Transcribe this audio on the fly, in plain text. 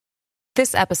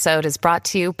This episode is brought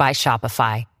to you by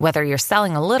Shopify. Whether you're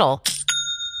selling a little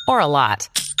or a lot,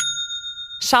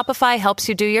 Shopify helps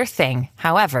you do your thing,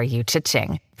 however you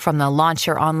cha-ching. From the launch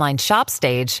your online shop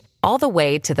stage, all the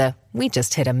way to the we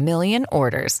just hit 1 million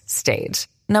orders stage.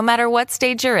 No matter what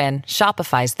stage you're in,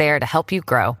 Shopify's there to help you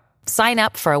grow. Sign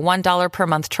up for a $1 per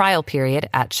month trial period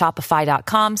at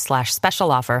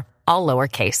shopify.com/special offer, all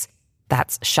lowercase.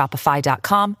 That's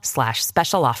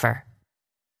shopify.com/special offer.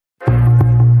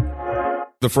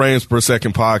 The Frames Per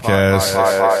Second podcast.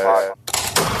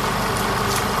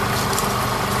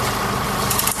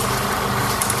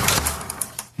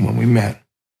 When we met,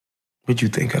 what'd you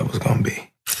think I was gonna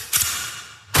be?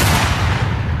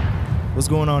 What's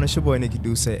going on? It's your boy Nikki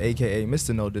Duce, aka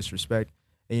Mr. No Disrespect,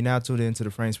 and you're now tuned into the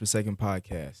Frames Per Second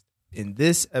podcast. In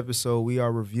this episode, we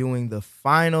are reviewing the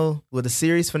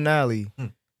series finale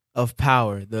of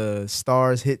Power, the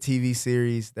Starz hit TV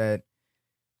series that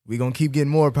we're gonna keep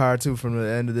getting more power to from the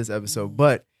end of this episode.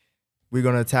 But we're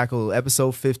gonna tackle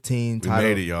episode 15. We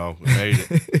made it, y'all. We made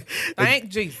it. Thank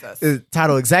Jesus. It's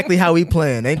titled Exactly How We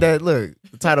Planned. Ain't that, look,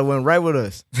 the title went right with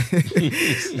us.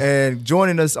 And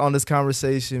joining us on this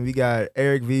conversation, we got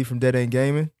Eric V from Dead End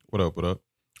Gaming. What up, what up?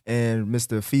 And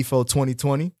Mr. FIFO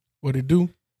 2020. What it do?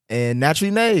 And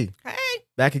Naturally Nay. Hey.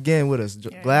 Back again with us.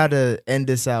 Yeah. Glad to end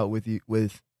this out with you,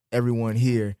 with everyone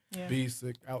here. Yeah. Be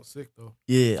sick, out sick though.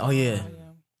 Yeah, oh yeah.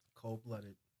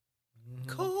 Cold-blooded.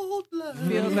 Cold-blooded.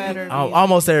 Feel better.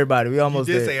 Almost everybody. We almost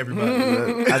You did there. say everybody.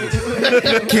 I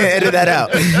can't edit that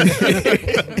out.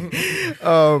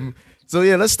 So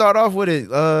yeah, let's start off with it.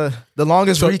 The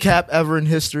longest recap ever in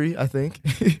history, I think.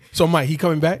 So Mike, he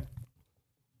coming back?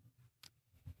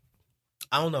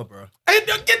 I don't know, bro. Hey,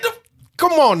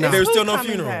 come on now. There's still Who's no coming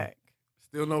funeral. back?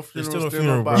 Still no funeral. still no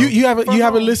funeral, bro. You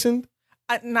haven't listened?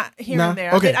 Not here Nah, and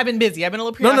there. okay. I've been busy. I've been a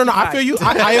little No. preoccupied. I feel you.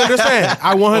 I understand.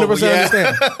 I 100% yeah.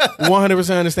 understand.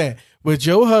 100% understand. But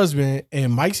your husband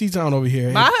and Mike C-Town over here.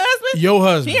 My husband? Your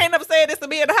husband. He ain't never said this to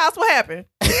me in the house. What happened?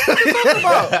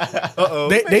 Uh-oh.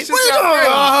 They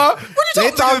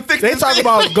They talk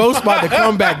about Ghost about to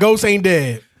come back. Ghost ain't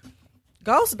dead.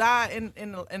 Ghost died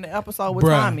in the episode with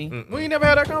Bruh. Tommy. We ain't never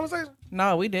had that conversation.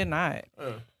 No, we did not.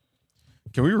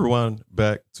 Can we rewind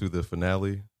back to the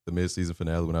finale, the mid-season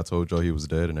finale, when I told y'all he was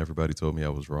dead and everybody told me I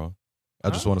was wrong? I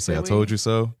just want to say I told you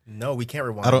so. No, we can't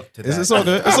rewind I don't. to that. It's all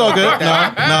good. It's all good.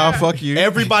 Nah, fuck you.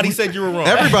 Everybody said you were wrong.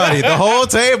 Everybody, the whole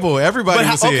table, everybody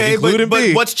was here, including but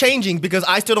me. what's changing? Because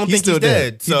I still don't think he's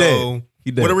dead. He So dead. He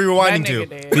dead. what are we rewinding That to? nigga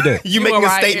dead. He dead. You making were a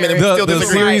right, statement Eric. and we still The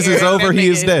disagree. series is Eric, over. that He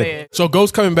nigga is dead. So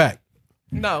Ghost coming back.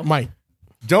 No. Mike.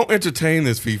 Don't entertain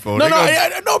this, FIFO.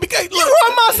 No, because You were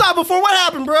on my side before. What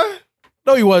happened, bro?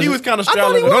 no, he wasn't. He was kind of I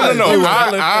thought he straddling.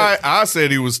 was. No. I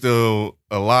said he was still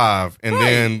alive, and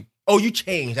then Oh, you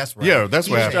changed. That's right. yeah, that's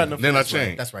You what changed. happened. Then I That's right.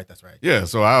 changed. That's right. That's right. Yeah,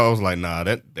 so I was like, nah,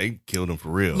 they killed him for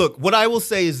real. Look, what I will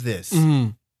say is this.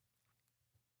 Mhm.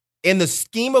 In the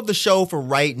scheme of the show for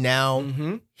right now,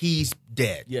 Mhm. he's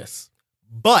dead. Yes.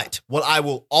 But what I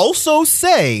will also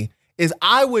say is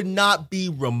I would not be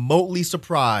remotely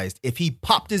surprised if he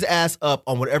popped his ass up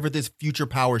on whatever this future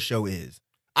Power show is.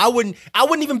 I wouldn't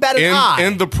even bat an eye.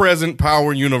 in the present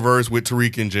Power universe with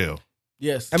Tariq in jail.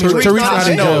 Yes. I mean, Tariq's Tariq's not not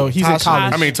in in jail. jail. He's in Tasha.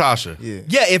 college. I mean Tasha. Yeah.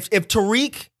 yeah, if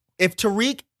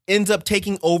Tariq ends up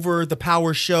taking over the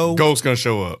Power show, Ghost gonna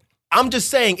show up. I'm just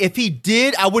saying, if he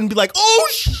did, I wouldn't be like, oh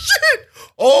shit,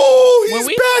 oh When he's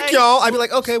we back, say- y'all. I'd be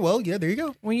like, okay, well, yeah, there you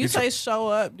go. When you say show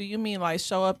up, do you mean like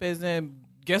show up as in,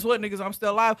 guess what, niggas, I'm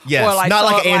still alive? Yes, or like not show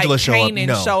like up Angela like show up, Kanan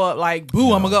no. show up like,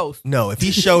 boo, I'm a ghost. No, if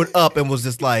he showed up and was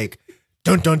just like,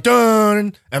 dun dun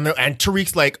dun, and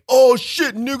Tariq's like, oh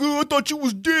shit, nigga, I thought you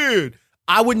was dead.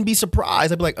 I wouldn't be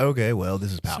surprised. I'd be like, okay, well,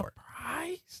 this is Power.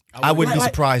 I wouldn't be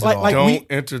surprised at all. like- Don't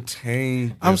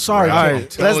entertain. I'm this, sorry. bro. All I'm right,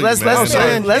 telling let's you,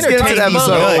 man. let's get into the Entertain these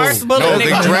episode. nuts. First bullet, No, they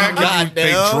nigga. drag you. Goddamn.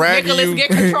 They drag Nicholas, you get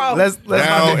control. Let's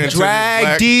down into this Drag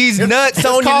black- these nuts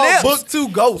on your lips. Book 2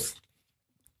 Ghost.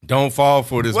 Don't fall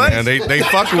for this, What? man. They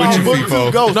fucking with you, Book 2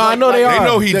 FIFO. Ghost. No, I know they They are.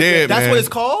 know he dead, That's man. what it's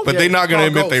called? But Yeah, they it's not gonna called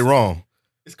admit they Ghost. wrong.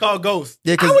 It's called Ghost.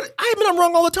 Yeah, I admit I'm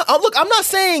wrong all the time. Look, I'm not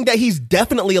saying that he's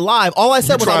definitely alive. All I You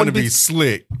said was I trying to wouldn't be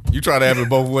slick. You try to have it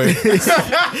both ways.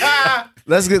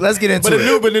 let's get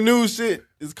into it. But the new shit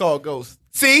is called Ghost.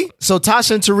 See? So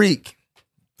Tasha and Tariq,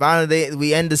 finally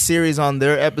we end the series on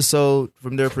their episode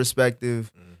from their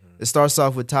perspective. It starts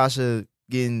off with Tasha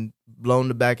getting blown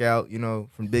the back out,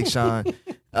 from Big Sean.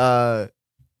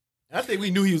 I think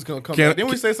we knew he was gonna come Can- back.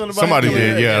 Didn't we say something about Somebody him coming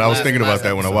did, back? yeah. I was last- thinking about last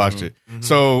that when I episode. watched it.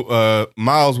 So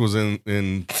Miles was in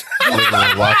living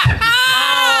room watching.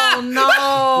 Oh,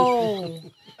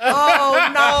 no.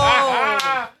 Oh,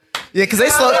 no. Yeah, because they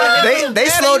slow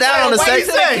down on the Wait sex.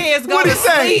 till the kids go to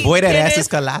sleep. Boy, that ass Kenneth. is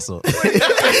colossal.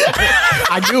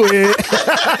 I do it.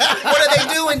 What are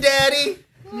they doing, Daddy?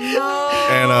 And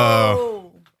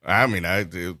I mean,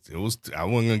 it was I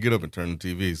wasn't gonna get up and turn the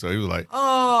TV, so he was like,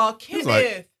 Oh, was Kenneth.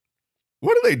 like-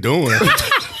 "What are they doing?"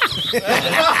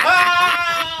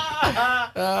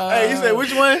 Hey, you said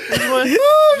which one? Which one?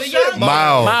 The young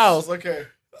Miles. Miles. Okay.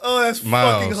 Oh, that's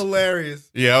Miles. fucking hilarious.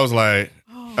 Yeah, I was like,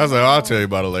 I'll tell you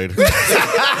about it later.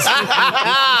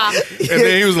 And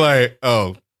then he was like,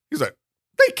 he's like,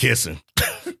 they kissing.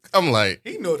 I'm like,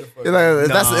 He know the fuck.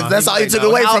 If that's all you took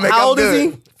away from it, How old I'm is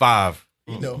good. he? 5.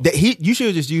 You should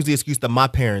have just used the excuse that my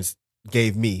parents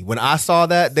gave me. When I saw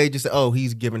that, they just said, "Oh,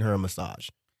 he's giving her a massage."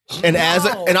 And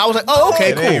and I was like, "Oh, okay,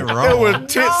 It cool." ain't wrong. It was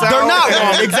tits They're out.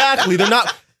 not wrong. Exactly. They're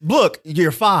not. Look,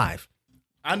 you're 5.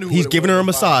 I knew He's giving her a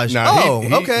massage. Nah, Oh,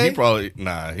 he okay. He probably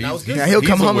he's Yeah, he'll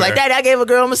come home like, Daddy, I gave a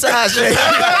girl a massage. You be like,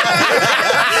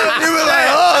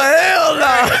 oh, hell no.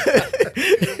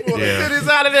 Yeah. Titties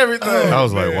out and everything. I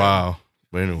was like, wow.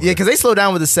 But anyway, Yeah, because they slowed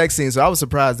down with the sex scene, so I was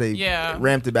surprised they Yeah.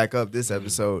 ramped it back up this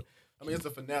episode. I mean, it's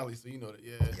the finale, so you know that.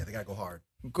 Yeah. Yeah, they gotta go hard.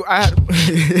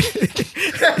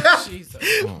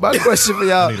 Jesus. My question for I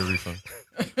y'all: need a refund.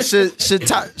 should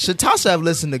Tasha have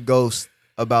listened to Ghost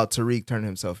about Tariq turning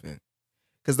himself in?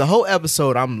 Because the whole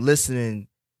episode, I'm listening.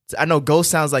 I know Ghost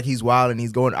sounds like he's wild and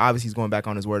he's going back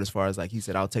on his word as far as like he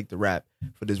said, I'll take the rap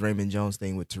for this Raymond Jones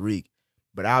thing with Tariq.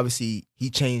 But obviously he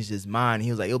changed his mind. He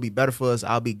was like, it'll be better for us.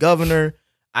 I'll be governor.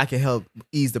 I can help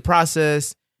ease the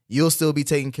process. You'll still be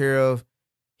taken care of.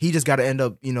 He just got to end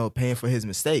up, paying for his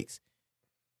mistakes.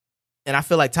 And I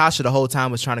feel like Tasha the whole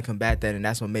time was trying to combat that, and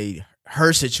that's what made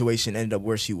her situation end up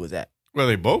where she was at. well,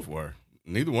 they both were.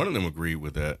 Neither one of them agreed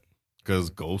with that because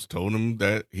Ghost told him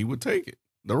that he would take it,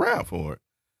 the rap for it.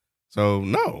 So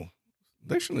no,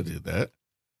 they shouldn't have did that.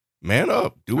 Man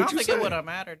up, do I what don't you think say. it would have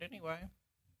mattered anyway.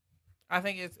 I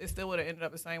think it still would have ended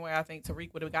up the same way. I think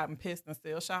Tariq would have gotten pissed and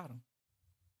still shot him.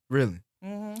 Really?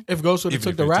 Mm-hmm. If Ghost would have Even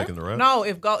took if the you're rap. taking the rap. No,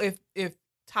 if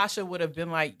Tasha would have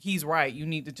been like, he's right. You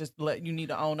need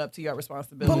to own up to your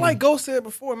responsibility. But like Ghost said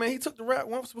before, man, he took the rap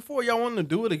once before. Y'all wanted to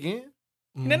do it again?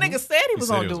 the nigga said he was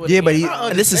said gonna he do was it. Yeah, but again. he- I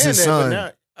and this is his understand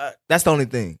son. but now, That's the only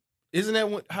thing. isn't that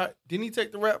what? Didn't he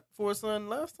take the rap for his son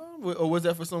last time, or was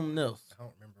that for someone else? I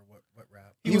don't remember what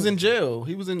rap. He was in jail.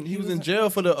 He was in jail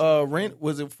for the rent.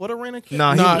 Was it for the rent?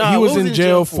 Nah, Nah, he what was was in in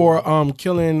jail jail for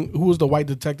killing. Who was the white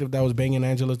detective that was banging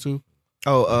Angela too?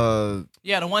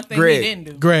 Yeah, the one thing Greg. he didn't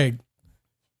do. Greg.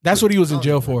 That's what he was in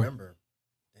jail for. Remember.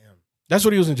 Damn. That's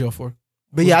what he was in jail for.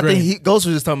 but was yeah, I Greg. think Ghost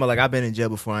was just talking about like I've been in jail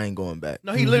before. I ain't going back.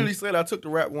 No, he literally said I took the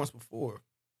rap once before.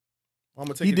 I'm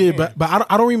gonna take He it did, again. but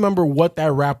I don't remember what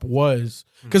that rap was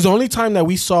because the only time that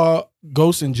we saw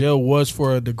Ghost in jail was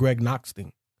for the Greg Knox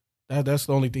thing. That's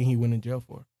the only thing he went in jail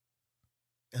for.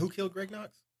 Who killed Greg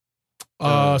Knox?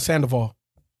 Sandoval.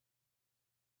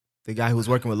 The guy who was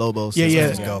working with Lobos. Yeah, yeah.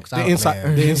 Let's go, 'cause I The don't- inside,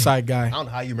 man. the inside I guy. don't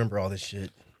know how you remember all this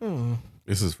shit.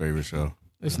 This is his favorite show.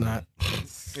 It's not.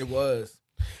 It was.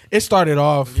 It started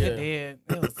off. It did.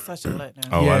 It was such a letdown.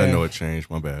 Oh, Yeah. I didn't know it changed.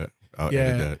 My bad. I'll Yeah.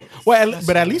 edit that. Well,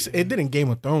 but at least it didn't Game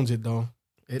of Thrones it though.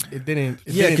 It didn't.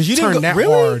 It Yeah, didn't because you turn didn't go, that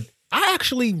really. hard. I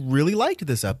actually really liked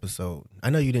this episode. I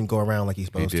know you didn't go around like you're He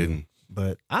supposed to, didn't.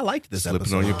 but I liked this Slipping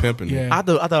episode. on your pimping. Yeah. I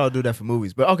thought I'd do that for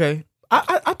movies, but okay.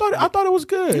 I thought it was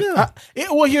good.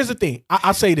 Yeah. Well, here's the thing.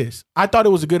 I'll say this. I thought it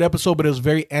was a good episode, but it was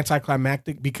very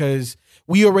anticlimactic because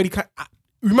we already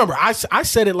remember. I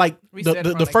said it like We said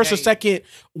the from the first or gate. second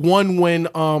one when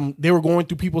they were going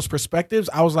through people's perspectives.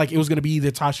 I was like, it was going to be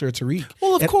either Tasha or Tariq.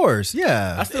 Well, of course,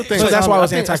 yeah. I still think so. That's why it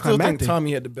was anticlimactic. I still think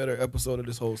Tommy had the better episode of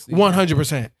this whole season.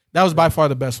 100%. That was by far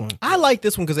the best one. I like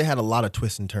this one because it had a lot of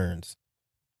twists and turns.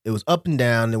 It was up and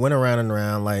down. It went around and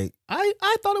around. Like I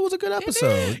thought it was a good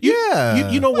episode.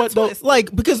 Yeah, You know what though?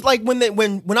 like because like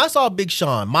when I saw Big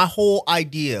Sean, my whole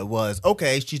idea was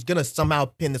okay, she's gonna somehow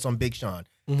pin this on Big Sean.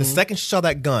 The second she saw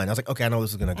that gun, I was like, okay, I know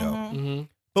this is gonna go. Mm-hmm.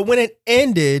 But when it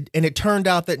ended and it turned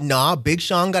out that Big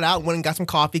Sean got out and went and got some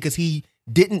coffee because he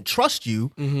didn't trust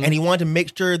you and he wanted to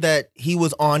make sure that he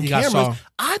was on He got cameras. saw.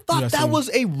 I He thought got that seen. was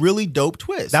a really dope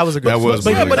twist. That was a good That was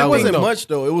But really yeah, But it wasn't dope. much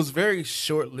though. It was very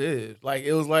short lived. Like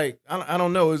it was like I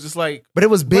don't know. It was just like But it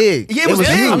was big. Yeah, it was big.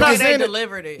 huge. I'm not They saying that-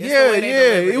 delivered it. It's the yeah, way they yeah.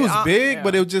 delivered It was big, Yeah.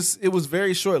 but it was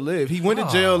very short lived. He went to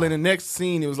jail, and the next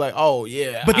scene it was like, oh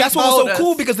yeah. But that's what told was so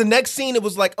cool us. because the next scene it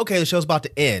was like, okay, the show's about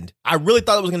to end. I really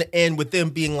thought it was going to end with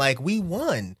them being like, we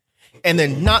won. And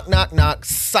then knock, knock, knock,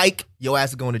 psych, your ass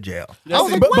is going to jail. I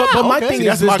was like, But my okay. thing See, is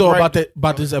that's this my though gripe.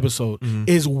 about this episode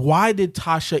is why did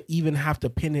Tasha even have to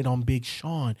pin it on Big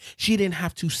Sean? She didn't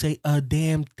have to say a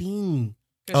damn thing.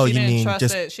 Oh, she you didn't mean trust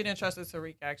just- that she didn't trust that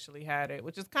Tariq actually had it,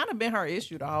 which has kind of been her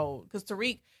issue the whole. Because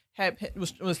Tariq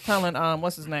was telling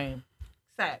what's his name,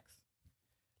 Sachs,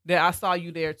 that I saw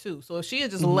you there too. So if she had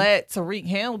just let Tariq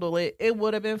handle it, it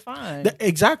would have been fine.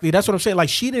 Exactly. That's what I'm saying. Like,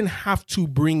 she didn't have to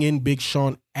bring in Big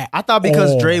Sean at I thought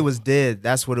because all. Dre was dead,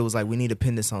 that's what it was like. We need to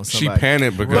pin this on She somebody.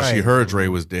 panicked because she Right. heard Dre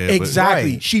was dead. but-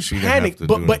 Exactly. Right. She She didn't have panicked. to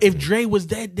But do if anything. Dre was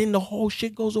dead, then the whole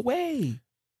shit goes away.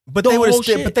 But The they would whole have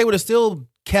still. shit. But they would have still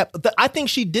kept. I think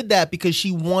she did that because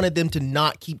she wanted them to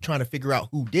not keep trying to figure out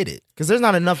who did it. Because there's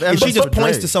not enough If evidence. she just for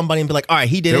points Dre. to somebody and be like, "All right,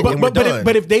 he did it," But, and we're but, done.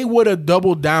 but if they would have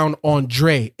doubled down on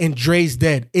Dre and Dre's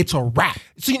dead, it's a wrap.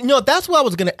 So that's what I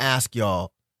was gonna ask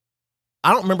y'all.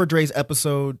 I don't remember Dre's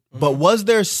episode, but was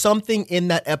there something in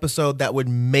that episode that would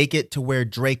make it to where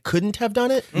Dre couldn't have done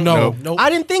it? No.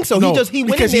 I didn't think so. No, He went in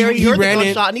because there, he heard the ran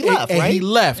in, gunshot, and he left. and right? he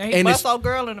left. and he And bust it's old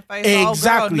girl in the face. The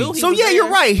Exactly. old girl knew he So was yeah, there. you're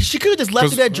right. She could have just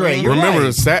left it at Dre. You're Remember,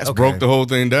 right. Sachs Okay. broke the whole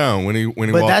thing down when he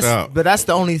But walked out. that's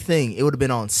the only thing. It would have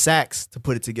been on Sachs to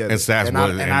put it together. And Sachs I,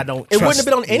 was- and I don't. It wouldn't trust have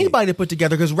been on it. anybody to put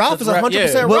together because Ralph is Right, 100%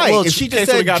 yeah. right. Well, if she in just case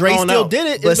it said got Dre thrown still out. did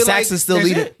it, But it'd be Sachs like, is still that's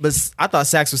leading. it. But I thought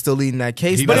Sachs was still leading that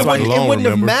case. He But left it alone, wouldn't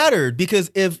have remember? mattered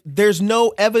because if there's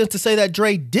no evidence to say that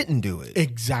Dre didn't do it,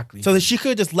 exactly. so that she could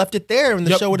have just left it there and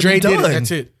the Yep, show would Dre have been did done. it.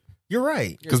 That's it. You're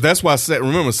right. Because that's why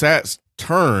remember Sats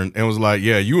turned and was like,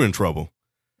 "Yeah, you in trouble,"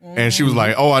 and she was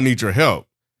like, "Oh, I need your help."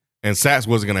 And Sats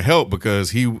wasn't going to help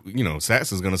because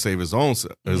Sats is going to save his own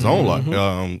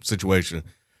situation.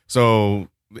 So,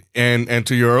 and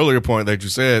to your earlier point that you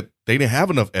said, they didn't have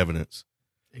enough evidence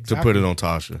to put it on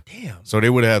Tasha. Damn. So they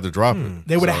would have had to drop it.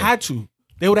 They would have So- had to.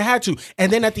 They would have had to.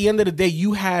 And then at the end of the day,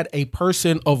 you had a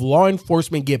person of law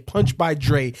enforcement get punched by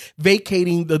Dre,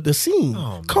 vacating the scene.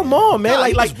 Oh, Come on, man. God,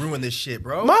 like, you like just ruined this shit,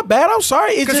 bro. my bad. I'm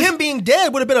sorry. It's Because just, him being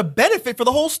dead would have been a benefit for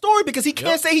the whole story because he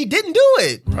can't say he didn't do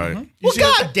it. Right. Well, see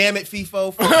what God damn it,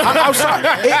 FIFO. I'm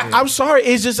sorry. I'm sorry.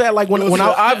 It's just that like when It was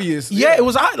I obvious. Yeah, it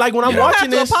was like when I'm You don't watching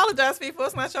have this. to apologize, people.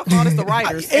 It's not your fault. It's the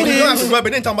writers. It You don't have is. to rub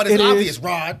it in talking about it's It is. obvious,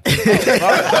 Rod.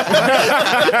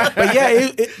 But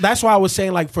yeah, that's why I was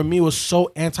saying like for me it was so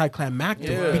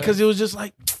anticlimactic because it was just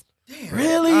like,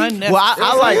 really? Unnecessary. Well,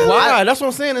 I like why. That's what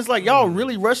I'm saying. It's like y'all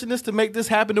really rushing this to make this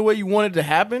happen the way you wanted to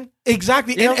happen.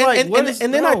 Exactly. Yeah, And, I'm like, and, what and, is-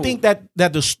 and then I no. think that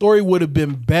the story would have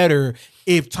been better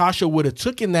if Tasha would have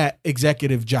taken that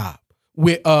executive job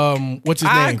with what's his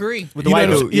name? I agree. With You the know white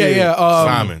what I'm dude. saying? Yeah.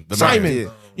 Simon, the Simon. man. Yeah.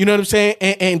 You know what I'm saying?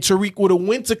 And Tariq would have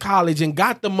went to college and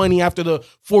got the money after the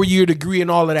 4-year degree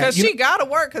and all of that. Because You she got to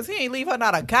work because he ain't leave her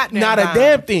not a goddamn know, not a dime.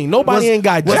 damn thing. Nobody ain't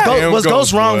got Was, jack. Damn was Ghost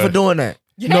Ghost, wrong boy. for doing that?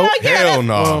 No. Hell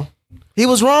no. He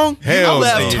was wrong. I Hell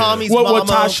left no. Tommy's Well, mama with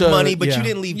Tasha, money, but yeah. you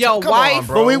didn't leave. Your Come wife- on,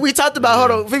 bro. But we talked about,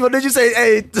 hold on, people, did you say,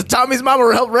 hey, Tommy's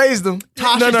mama helped raise them?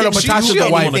 Tasha No, didn't but do Tasha's the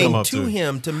wife. anything Come up to to.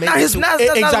 him to make Nah, it his to- not the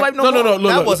wife no more. Look,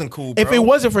 That look. wasn't cool, bro. If it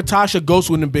wasn't for Tasha, Ghost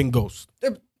wouldn't have been Ghost.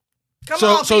 Come So-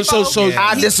 on, so- people. so- Yeah.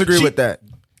 I disagree with that.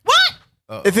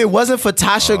 What? If it wasn't for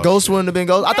Tasha, Ghost wouldn't have been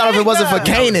Ghost. I thought if it wasn't for Nigga.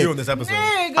 Doing Kanan, this episode.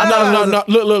 Nigga.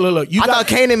 No. Look. You I thought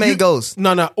Kanan made Ghost.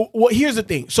 No. Well, here's the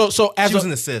thing. So as She was a,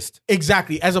 an assist.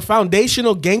 exactly as a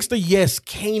foundational gangster, yes,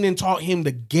 Kanan taught him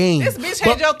the game. This bitch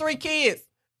But had your 3 kids.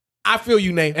 I feel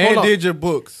you, Nate. And Hold on. did your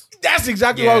books. That's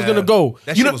exactly where I was Yeah. gonna go.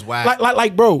 That You shit know, was whack.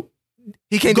 Like, bro,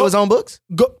 He can't Go- do his own books?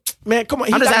 go, man, come on.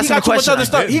 He I'm just got, he asking got the too much question. other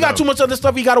stuff. He got didn't too much other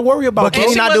stuff he got to worry about. But bro. can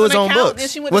he she not do his wasn't own account- books?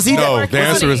 and she went Was to he school No, at the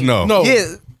answer is no. No. Yeah.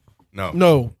 No.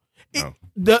 No. No.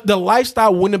 The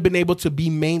lifestyle wouldn't have been able to be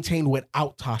maintained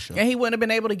without Tasha. And he wouldn't have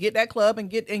been able to get that club and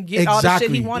get all the shit Exactly.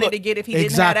 he wanted Look, to get if he didn't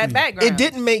have exactly. that background. It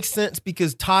didn't make sense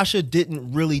because Tasha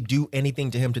didn't really do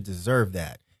anything to him to deserve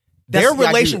that. That's- Their yeah, I agree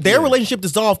relation, with their you. relationship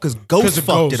dissolved because 'Cause Ghost of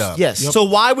fucked Ghost. it up. Yes. Yep. So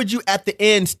why would you at the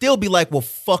end still be like, "Well,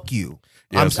 fuck you.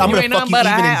 Yeah, I'm so- gonna ain't fuck nothing you but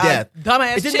even in a death."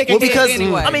 dumbass It didn't chicken make Well, any head because, sense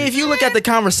anyway. I mean, if you look at the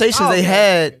conversations Oh, they yeah.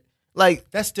 had, like,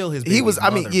 That's still his. he was, baby's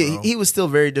I mean, mother, yeah, bro. he was still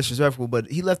very disrespectful, but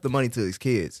he left the money to his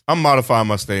kids. I'm modifying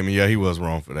my statement. Yeah, he was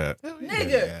wrong for that. nigga.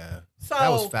 Yeah. So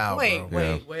That was foul, wait,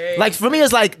 bro. wait. Like, for me,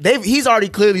 it's like, he's already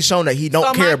clearly shown that he don't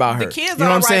So care about her. The kids You know are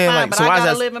what I'm right, saying? fine, Like, but so I why is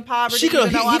gotta that? live in poverty. She could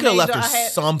even though I have made left sure her I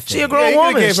had- something. She a Yeah, grown he could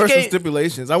woman. have gave She her some can't-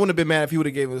 stipulations. I wouldn't have been mad if he would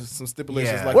have gave us some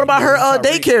stipulations. Yeah. Like What about he her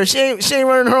did with Tyreek. daycare? She ain't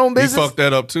running her own He business. fucked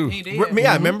that up too. He did.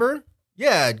 Yeah, remember?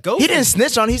 Yeah, Ghost. He didn't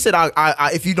snitch on. He said,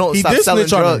 "I if you don't He stop did selling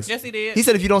snitch on her. drugs." Yes, he did. He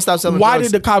said, "If you don't stop selling Why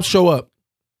drugs." did the cops show up?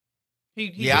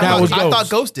 He Yeah, That I was thought, I Ghost. thought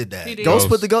Ghost did that. He did. Ghost Ghost.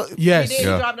 put the ghost? Yes. He did.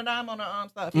 Yeah. He dropped the dime on the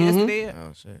stuff. Yes, he did.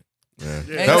 Oh shit! Yeah.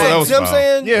 Yeah. That was See what I'm foul.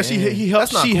 saying? Yeah, he helped.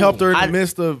 That's not She cool. helped her in I- the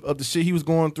midst of the shit he was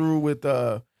going through with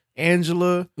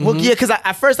Angela. Well, yeah, because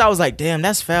at first I was like, "Damn,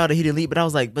 that's foul that he didn't leave," but I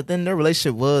was like, "But then their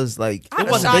relationship was like, I it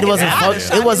done wasn't. shot It wasn't. his- I done It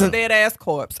shot his wasn't. dead ass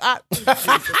corpse.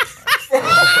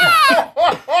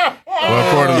 Well,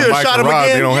 according to You Mike shot and him Rod, they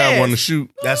again? don't have Yes. one to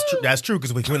shoot. That's true. That's true.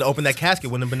 Because when you went to open that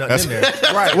casket, wouldn't have been nothing in there.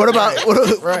 Right. What about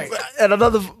and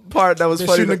another part that was They're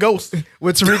funny? shooting a ghost.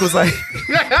 When Tariq was like,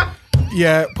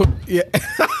 Yeah,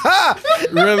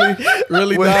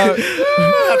 really, When- dog.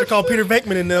 I have to call Peter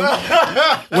Venkman in them.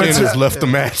 Ken has left the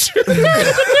match.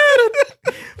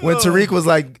 when Tariq was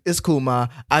like, "It's cool, ma,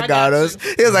 I got us."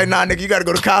 He was like, "Nah, nigga, you got to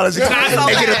go to college and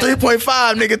get a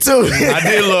 3.5, nigga, too." I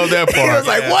did love that part. He was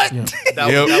like, "What?"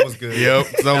 That was good. Yep.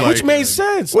 So I'm Which like, made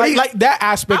sense. Like that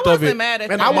aspect I of it. wasn't mad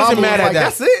at And that. I wasn't mad at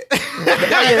that. That's it.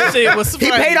 That shit was He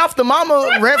funny. paid off the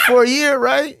mama rent for a year,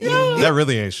 right? That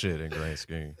really ain't shit in grand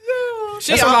scheme.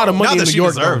 She That's a lot of old. money Not in that New she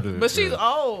York. deserved though. it. But she's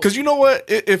old. Because you know what?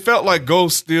 It felt like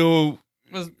Ghost still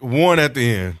won at the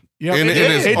end. Yep, in it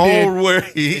his did. own way,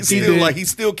 he did.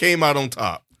 still came out on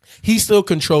top. He still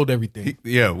controlled everything.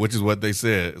 Which is what they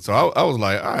said. So I was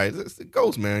like, all right, it's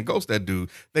Ghost, man. Ghost, that dude.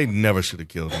 They never should have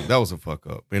killed him. That was a fuck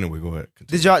up. Anyway, go ahead.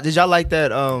 Continue. Did y'all like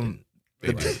that?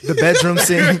 The bedroom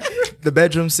scene, the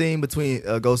bedroom scene between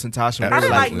Ghost and Tasha. I didn't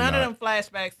like Absolutely none not. of them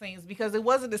flashback scenes because it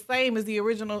wasn't the same as the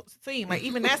original scene. Like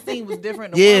even that scene was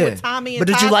different. The Yeah, one with Tommy and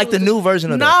but did you Tasha like the was new just-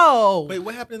 version of that? No. Wait,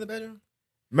 what happened in the bedroom?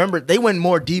 Remember, they went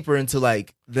more deeper into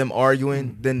like them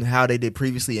arguing than how they did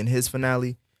previously in his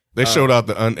finale. They showed out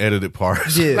the unedited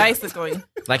parts. Yeah, Basically.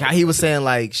 like how he was saying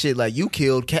like shit, like you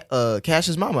killed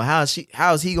Cash's mama. How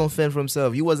is he gonna fend for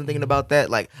himself? You wasn't thinking about that.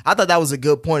 Like I thought that was a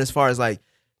good point as far as like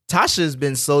Tasha's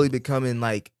been slowly becoming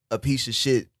like a piece of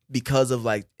shit because of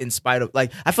like in spite of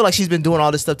like I feel like she's been doing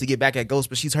all this stuff to get back at Ghost,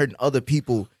 but she's hurting other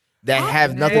people that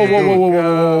have nothing Whoa, to do.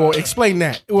 whoa. Explain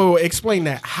that. Whoa, explain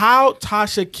that. How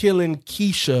Tasha killing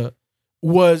Keisha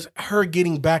was her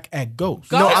getting back at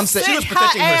Ghost. No, I'm saying she was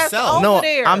protecting herself. No,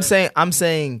 There. I'm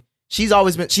saying she's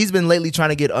been lately trying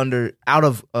to get under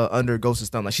Ghost's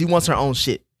thumb. Like she wants her own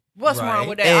shit. What's Right. wrong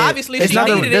with that? And Obviously, there's she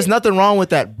nothing, needed there's it. nothing wrong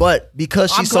with that, but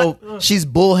because she's I'm glad- she's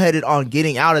bullheaded on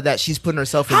getting out of that, she's putting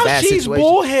herself in How bad she's situations.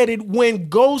 bullheaded when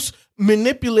Ghost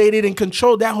manipulated and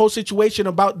controlled that whole situation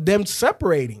about them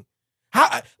separating.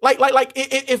 How like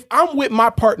if I'm with my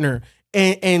partner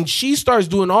and she starts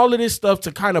doing all of this stuff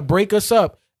to kind of break us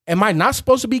up, am I not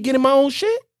supposed to be getting my own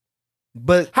shit?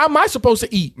 But How am I supposed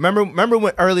to eat? remember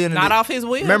when early in Not the, off his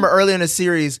will. remember early in the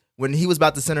series when he was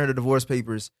about to send her the divorce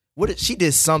papers, she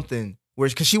did something where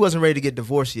because she wasn't ready to get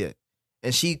divorced yet,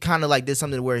 and she kind of like did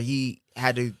something where he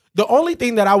had to. The only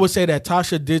thing that I would say that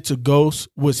Tasha did to Ghost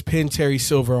was pin Terry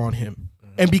Silver on him.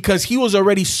 And because he was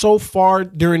already so far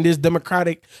during this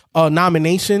Democratic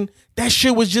nomination, that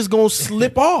shit was just gonna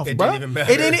slip off, It bro. didn't even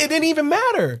matter. It didn't even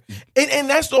matter. And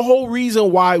that's the whole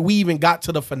reason why we even got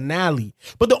to the finale.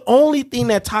 But the only thing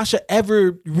that Tasha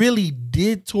ever really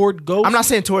did toward Ghost, I'm not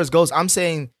saying towards Ghost. I'm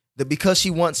saying that because she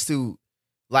wants to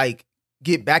like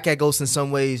get back at Ghost in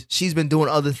some ways, she's been doing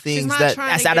other things not that's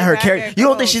trying to out get of her back character. at You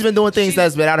don't think Ghost. she's been doing things She's-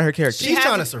 that's been out of her character? She's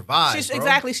trying to survive, bro.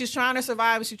 Exactly. She's trying to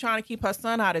survive and she's trying to keep her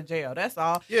son out of jail. That's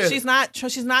all. Yeah. She's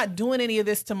not doing any of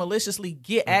this to maliciously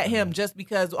get at him just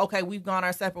because, okay, we've gone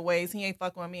our separate ways. He ain't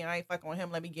fucking with me. I ain't fucking with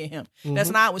him. Let me get him. That's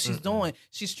not what she's doing.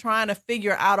 She's trying to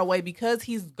figure out a way because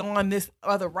he's gone this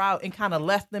other route and kind of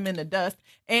left them in the dust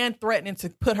and threatening to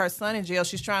put her son in jail.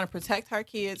 She's trying to protect her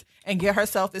kids and get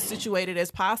herself as situated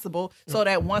as possible so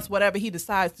that once whatever he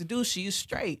decides to do, she's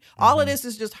straight. All of this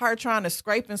is just her trying to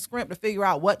scrape and scrimp to figure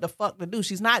out what the fuck to do.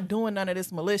 She's not doing none of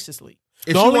this maliciously.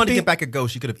 If The she only wanted to thing- get back at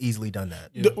Ghost, she could have easily done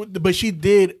that. But she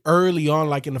did early on,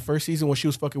 like in the first season when she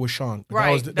was fucking with Sean. But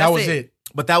Right, That that's was it. it.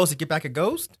 But that was to get back at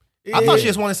Ghost? I thought she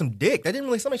just wanted some dick. That didn't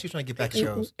really sound like she was trying to get back at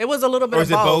Ghost. It was a little bit Or of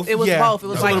is it both. both? It was Yeah, both. It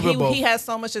was it's a like little bit both. he had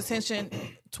so much attention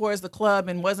towards the club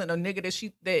and wasn't a nigga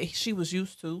that she was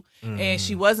used to, and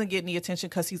she wasn't getting the attention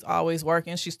because he's always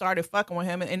working. She started fucking with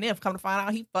him, and then come to find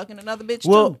out he fucking another bitch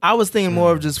Well, too. I was thinking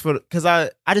more of just for because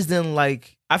I just didn't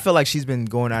like. I feel like she's been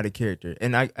going out of character,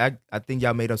 and I think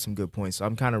y'all made up some good points. So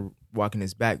I'm kind of walking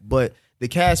this back, but the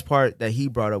Cash part that he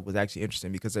brought up was actually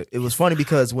interesting because it was funny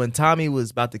because when Tommy was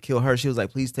about to kill her, she was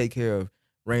like, "Please take care of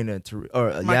Raina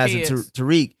and My Yaz and kids.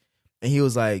 Tariq," and he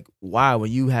was like, "Why? When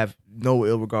you have no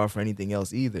ill regard for anything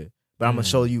else either? But I'm gonna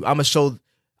show you. I'm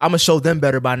gonna show them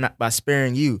better by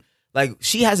sparing you." Like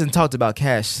she hasn't talked about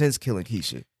Cash since killing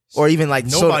Keisha, or even like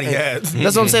Nobody sort of- has.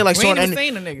 That's what I'm saying. Like We ain't showing, even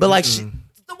seen the nigga. but like So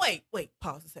wait,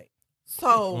 pause a second.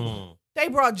 So they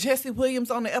brought Jesse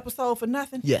Williams on the episode for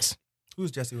nothing. yes. Who's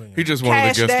Jesse Williams? He just wanted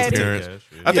Cash a guest Daddy. appearance.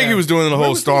 I think he was doing the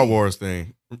whole Star Wars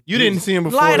thing. You didn't see him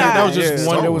before. Light That was Eye. just Yeah,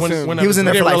 one. that was one- him. one He was in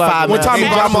there episode. for like 5 One minutes. time He he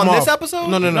brought dropped him on him this off. episode?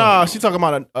 No. No, she's talking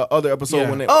about a other episode Yeah.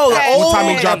 when they. Oh, the Cash old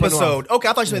Tommy Dad. dropped him off. episode. Okay,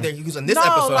 I thought you meant that he was on this no,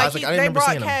 episode. I like was like, I didn't they remember brought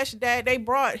seeing him. Cash Dad. They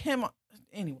brought him.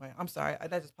 anyway, I'm sorry.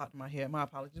 That just popped in my head. My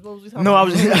apologies. What was we talking No, I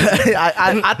about?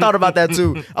 was. I thought about that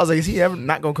too. I was like, is he ever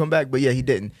not gonna come back? But yeah, he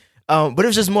didn't. But it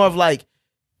was just more of like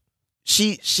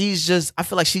she's just. I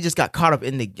feel like she just got caught up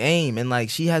in the game, and like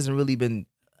she hasn't really been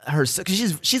herself.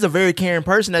 Cause she's a very caring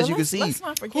person, as you can see. Let's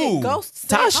not forget Who? Ghost.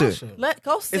 Tasha. Let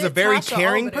Ghost Is a very Tasha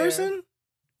caring over there. person.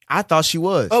 I thought she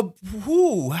was.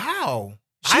 Who? How?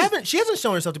 She hasn't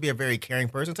shown herself to be a very caring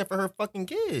person except for her fucking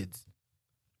kids.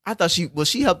 I thought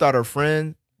she helped out her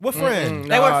friend What friend?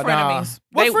 They were frenemies.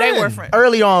 What They friend? were friends.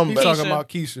 early on. He's but talking about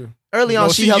Keisha. early on,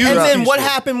 No, she she helped used her And out. then what Keisha.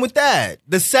 happened with that?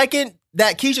 The second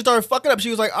that Keisha started fucking up, she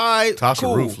was like, all right, Tasha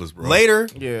cool. ruthless, bro. Later.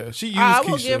 Yeah, she used I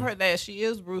will Keisha. give her that. She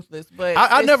is ruthless, but I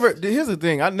it's- never. Here's the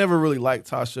thing. I never really liked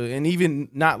Tasha, and even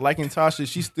not liking Tasha,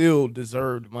 she still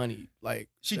deserved money. Like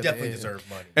She at the definitely end. deserved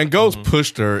money. And Ghost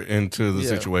pushed her into the Yeah.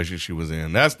 situation she was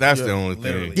in. That's the only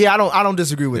literally. thing. Yeah, I don't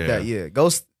disagree with Yeah. that. Yeah,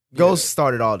 Ghost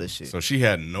started all this shit. So she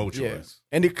had no choice.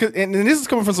 Yeah, and and this is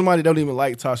coming from somebody that don't even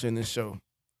like Tasha in this show,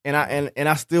 and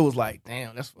I still was like,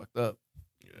 damn, that's fucked up.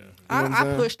 You know what I'm I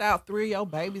saying? pushed out 3 of your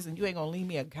babies, and you ain't gonna leave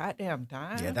me a goddamn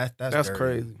dime. Yeah, that's That's dirty.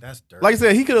 crazy. That's dirty. Like I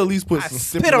said, he could at least put I some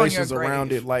spit on your stipulations around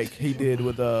grave. it, like he did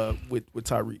with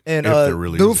Tyreek. And If there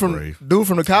really dude is a from grave.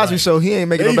 the Cosby Show, he ain't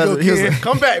making no better. He was like,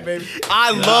 Come back, baby.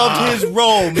 I loved his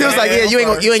role, man. he was like, yeah, you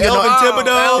ain't get no. Elvin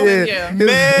Thibodeau. Elvin, Yeah. yeah.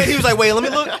 Man, he was like, wait, let me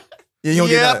look. Yeah, you don't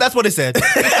Yeah, get that's what it said. He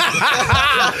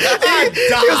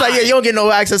was like, yeah, you don't get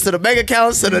no access to the bank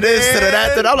accounts, to the this, to the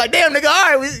that. To the, I'm like, damn, nigga,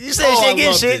 all right, you said she ain't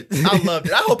getting shit. I loved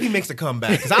it. I hope he makes a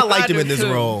comeback because I liked him in this do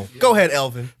too. role. Go ahead,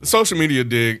 Elvin. Social media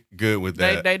did good with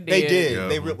that. They did. They did. Yeah.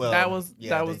 They well, That was yeah,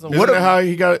 that they was did. the Isn't one. that how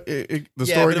he got the Yeah,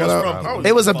 story but it got was out? from-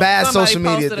 It was a bad Somebody social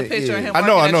media posted a picture of thing. him I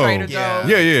know, working I at know. Trader Yeah.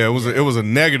 Joe's. Yeah, it was a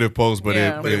negative post, but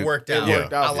Yeah. But it worked out. Yeah.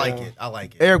 worked out I for like him. it. I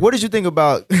like it. Eric, what did you think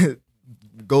about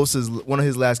Ghost's one of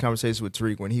his last conversations with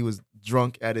Tariq when he was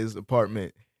drunk at his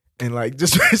apartment and like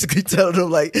just basically telling him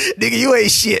like, nigga, you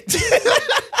ain't shit.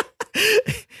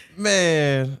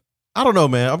 Man, I don't know,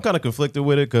 man. I'm kind of conflicted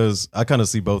with it because I kind of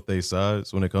see both their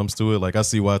sides when it comes to it. Like, I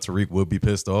see why Tariq would be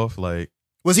pissed off. Like,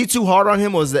 Was he too hard on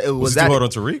him, or was that was that he too hard on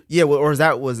Tariq? Yeah, or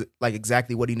was like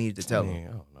exactly what he needed to tell him? Man,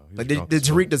 I don't know. He was Like, drunk did as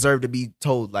fuck. Tariq deserve to be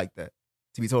told like that?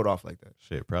 To be told off like that?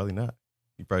 Shit, probably not.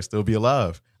 He'd probably still be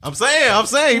alive. I'm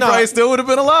saying, he Nah. probably still would have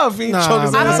been alive if he Nah, choked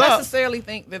his I ass don't out. necessarily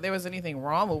think that there was anything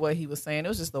wrong with what he was saying. It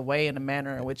was just the way and the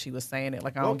manner in which he was saying it.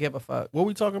 Like, I don't give a fuck. What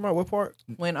we talking about? What part?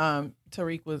 When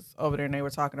Tariq was over there and they were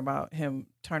talking about him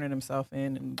turning himself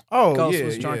in and Oh, Ghost yeah,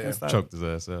 was drunk yeah. and stuff. Choked his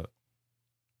ass out.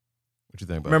 What you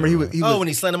think about Remember, that, he Ryan? was When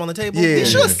he slammed him on the table? Yeah. He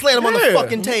should have slammed him on the Yeah.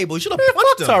 fucking table. He should have Man,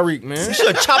 punched fuck him. Tyreek, man. He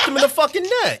should have chopped him in the fucking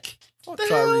neck. Fuck The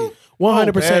hell? Tyreek.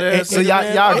 100%. So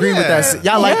y'all agree with that?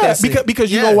 Y'all like that? scene?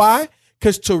 Because you Yes. know why?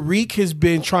 Because Tariq has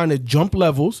been trying to jump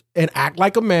levels and act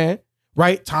like a man,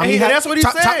 right? Tommy And that's what he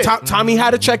said. Tommy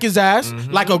had to check his ass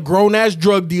like a grown ass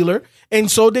drug dealer, and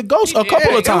so did Ghost a couple of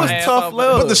It was times. tough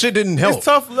love. But the shit didn't help. It's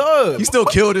tough love. He still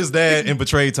killed his dad and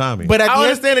betrayed Tommy. But at I the end,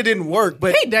 understand it didn't work,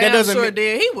 but He that damn doesn't sure mean-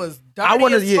 did. He was I dirty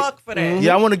wanna- as yeah. fuck for that.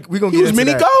 Yeah, we gonna he get was into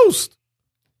mini that. Ghost.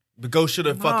 The ghost should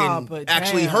have Nah, fucking but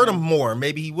actually damn. hurt him more.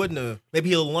 Maybe he wouldn't have. Maybe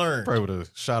he'll learn. Probably would have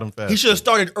shot him fast. He should have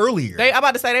started earlier. I'm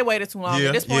about to say they waited too long. Yeah,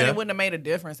 At this point, yeah. it wouldn't have made a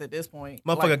difference. At this point,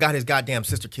 Motherfucker Like, got his goddamn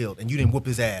sister killed, and you didn't whoop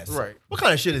his ass. Right. What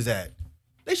kind of shit is that?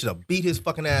 They should have beat his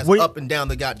fucking ass Wait. up and down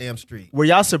the goddamn street. Were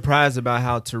y'all surprised about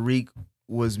how Tariq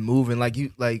was moving? Like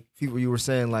people you were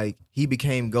saying, like he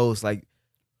became Ghost, like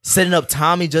setting up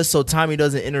Tommy just so Tommy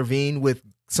doesn't intervene with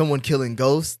someone killing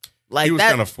Ghost. Like He was that.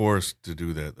 kind of forced to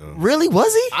do that though, Really,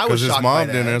 was he? I was because his shocked mom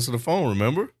by didn't that. answer the phone.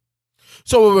 Remember?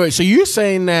 So wait, so you're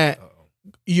saying that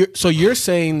you're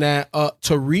saying that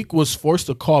Tariq was forced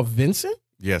to call Vincent?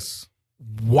 Yes.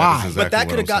 Why? That is But that exactly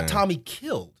could have what got I'm saying. Tommy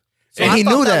killed. So And I he thought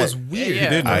knew that. was weird. Yeah.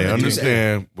 did know I that.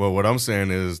 understand. Well, what I'm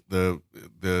saying is the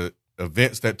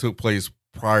events that took place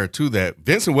prior to that,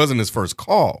 Vincent wasn't his first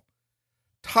call.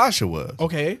 Tasha was.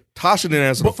 Okay. Tasha didn't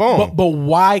answer the phone. But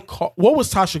why call? What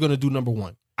was Tasha going to do? Number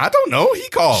one. I don't know. He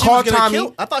called. She was Call gonna Tommy.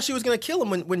 kill- I thought she was gonna kill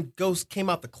him when Ghost came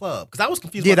out the club because I was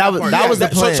confused. Yeah, about that was- part. that Yeah, was the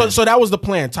plan. So that was the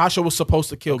plan. Tasha was supposed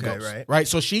to kill Okay, Ghost. right.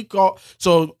 So she called.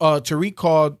 So Tariq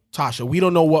called Tasha. We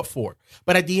don't know what for.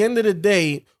 But at the end of the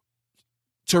day,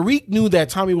 Tariq knew that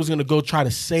Tommy was going to go try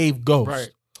to save Ghost. Right.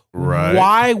 Right.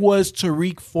 Why was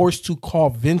Tariq forced to call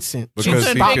Vincent? Because he he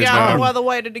couldn't could figure out no not- other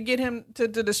way to get him to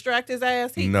distract his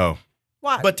ass. No.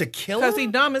 Why? But to kill him, because he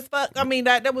dumb as fuck. I mean,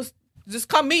 that was just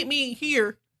come meet me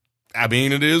here. I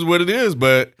mean, it is what it is.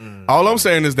 But all I'm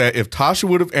saying is that if Tasha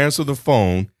would have answered the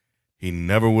phone, he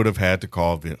never would have had to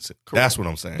call Vincent. That's what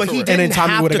I'm saying. but he And then didn't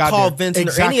Tommy have would've to got call there. Vincent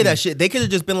or any Exactly. of that shit. They could have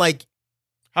just been like,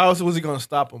 How else was he gonna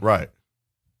stop him? Right.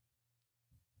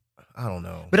 I don't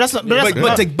know. But that's not.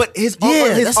 But his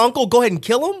uncle go ahead and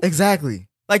kill him. Exactly.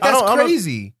 Like that's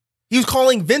crazy. He was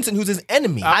calling Vincent, who's his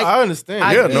enemy. I understand.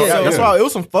 That's why it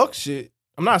was some fuck shit.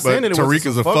 I'm not saying that it was Tariq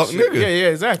is a fuck shit. nigga. Yeah,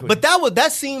 exactly. But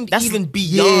that seemed even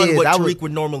beyond what Tariq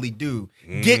would normally do.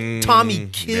 Get Tommy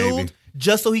killed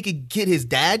just so he could get his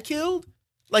dad killed.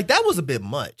 Like that was a bit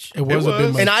much. It was a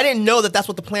bit much. And I didn't know that that's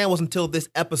what the plan was until this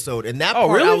episode. And that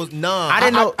part really? I was nah. I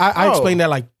didn't know. I explained that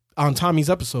like on Tommy's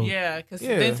episode. Yeah, because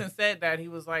Vincent said that he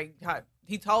was like,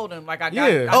 he told him like I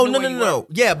got. Yeah. Oh no.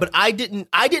 Yeah, but I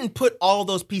didn't put all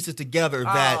those pieces together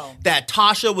that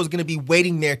Tasha was going to be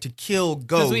waiting there to kill Ghost.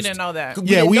 Because we didn't know that. We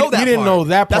didn't know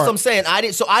that part. That's what I'm saying.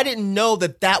 I didn't know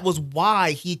that was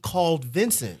why he called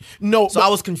Vincent. No, so I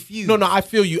was confused. No, I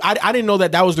feel you. I didn't know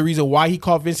that was the reason why he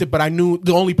called Vincent, but I knew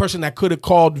the only person that could have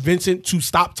called Vincent to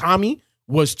stop Tommy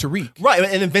was Tariq. Right,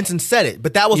 and then Vincent said it,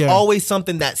 but that was always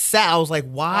something that sat. I was like,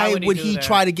 why would he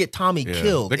try to get Tommy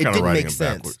killed? It didn't make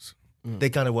sense. Backwards.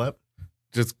 They kind of what?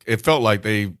 Just it felt like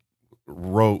they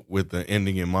wrote with the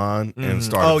ending in mind and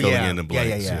started filling in the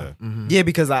blanks. Yeah,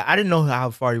 because I didn't know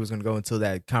how far he was going to go until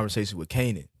that conversation with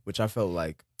Kanan, which I felt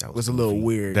like was a little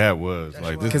weird. That was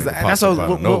like this. Because that's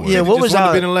what. What was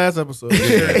y'all been in the last episode?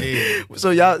 So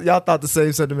y'all thought the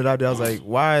same sentiment out there. I was like,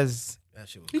 why is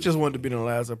he just wanted to be in the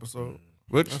last episode?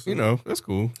 Which that's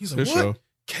cool. He's like, what? Show.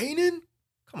 Kanan?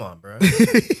 Come on, bro.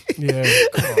 Yeah.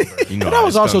 Come on, bro. But that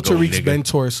was also Tariq's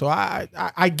mentor, so I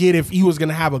get if he was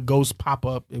gonna have a ghost pop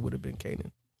up, it would have been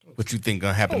Kanan. What you think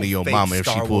gonna happen to your mama if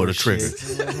she pulled a trigger?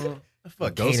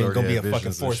 Fuck, Kanan gonna be a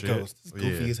fucking Force ghost. It's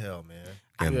goofy as hell, man.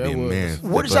 Gonna be a man.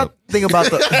 What did y'all think about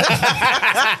the?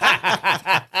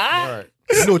 All right,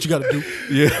 you know what you got to do.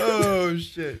 Yeah. Oh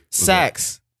shit.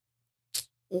 Sax.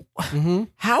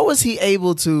 How was he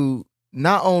able to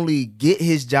not only get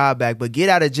his job back, but get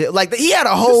out of jail? Like he had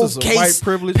a whole case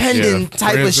pending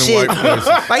type of shit.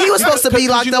 Like he was supposed to be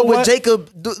locked up with Jacob,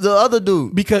 the other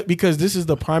dude. Because this is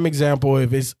the prime example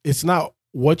of it's not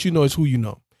what you know, it's who you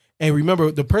know. And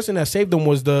remember, the person that saved him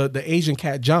was the Asian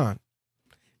cat John.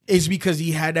 It's because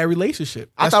he had that relationship.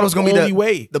 I thought it was gonna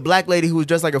be the black lady who was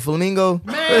dressed like a flamingo.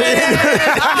 Man,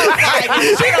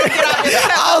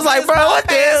 I was like, bro, what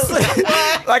the hell?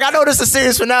 Like, I know this is a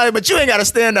series finale, but you ain't got to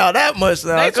stand out that much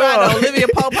now. They tried to Olivia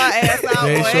Pope her ass out,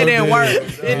 but it didn't work.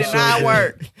 It did not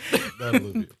work.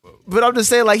 But I'm just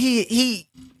saying, like he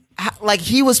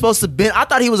was supposed to be. I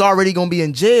thought he was already gonna be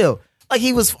in jail. Like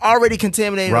he was already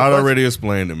contaminated. Rod already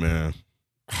explained it, man.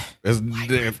 There's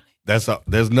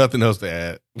nothing else to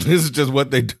add. This is just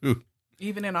what they do.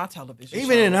 Even in our television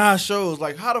Even in our shows,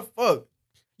 like how the fuck?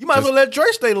 You might as well let Dre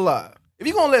stay alive. If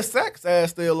you're gonna let Sax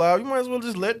ass stay alive, you might as well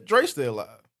just let Dre stay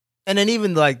alive. And then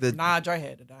even like the Dre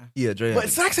had to die. Yeah, Dre. But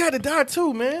Sax had to die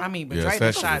too, man. I mean, but Dre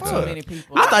done shot too many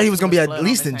people. I thought he was gonna be at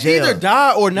least in jail. Either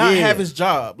die or not have his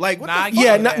job. Like what the fuck?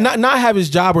 not have his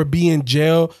job or be in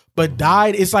jail, but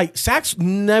died. It's like Sax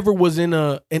never was in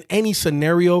any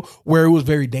scenario where it was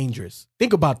very dangerous.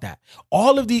 Think about that.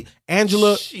 All of the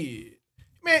Angela. Shit.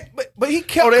 Man, but he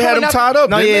kept. Oh, they had him tied up.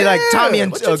 No, yeah, like Tommy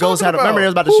and Ghost had. Remember, they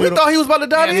was about to shoot him. We thought he was about to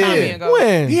die. Yeah.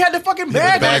 When he had the fucking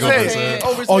bag over his head.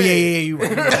 Oh yeah, you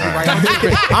right.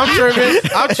 I'm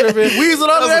tripping. Weasel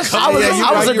under that shit.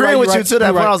 I was agreeing with you to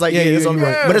that point. I was like, yeah, it's only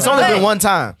right. But it's only been one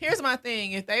time. Here's my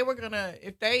thing: if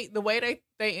the way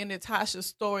they ended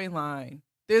Tasha's storyline,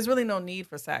 there's really no need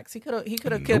for Sax. He could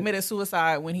have committed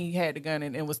suicide when he had the gun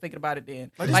and was thinking about it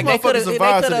then. Like they could have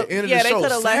survived to the end of the show. They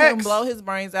could have let him blow his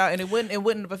brains out, and it wouldn't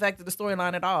have affected the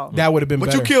storyline at all. That would have been. But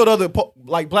better. you killed other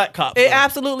like black cops. It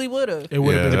absolutely would have. It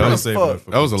would have been.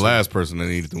 That was the last person that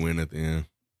needed to win at the end.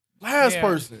 Last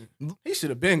person. He should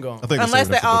have been gone. I think unless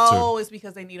it's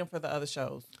because they need him for the other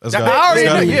shows.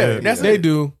 They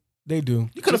do.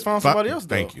 You could have found somebody else.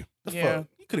 Thank you. Yeah.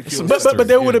 But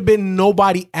there would have been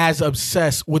nobody as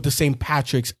obsessed with the St.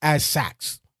 Patrick's as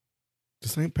Sax. The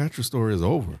St. Patrick's story is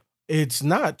over. It's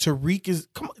not. Tariq is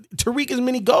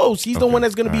many ghosts. He's the one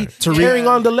that's going to be carrying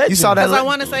on the legend. You saw that? Because I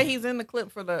want to say he's in the clip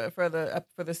for the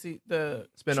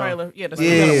trailer. Yeah, we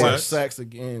gotta watch Sax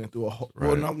again through a whole.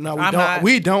 Well, no,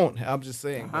 we don't. I'm just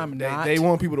saying. They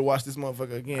want people to watch this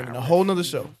motherfucker again in a whole nother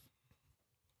show.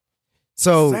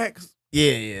 So Sax.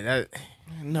 Yeah.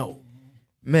 No.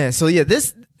 Man, so yeah,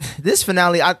 this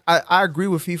finale, I agree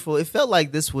with people. It felt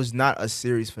like this was not a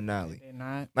series finale. They're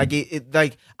not. Like it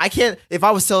like I can't. If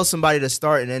I was telling somebody to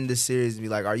start and end this series and be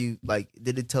like, "Are you like?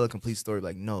 Did it tell a complete story?"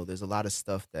 Like, no, there's a lot of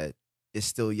stuff that is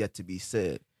still yet to be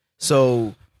said.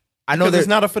 So I know there's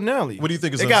not a finale. What do you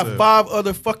think is? They got 5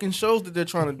 other fucking shows that they're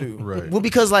trying to do. Right. Well,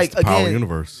 because like it's Power again,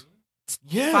 Universe.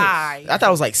 Yes. 5. I thought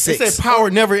it was like 6. They said power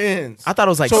never ends. I thought it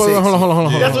was like so 6. Hold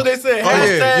on. That's what they said. Oh, yeah.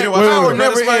 Hashtag You know what? power Wait.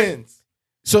 never ends.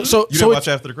 So You didn't watch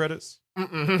after the credits?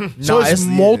 So it's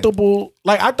multiple.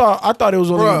 Like I thought it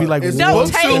was only gonna be like No, one.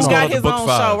 Tate's got his Book own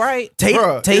 5. show, right?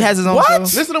 Tate has his own What? show.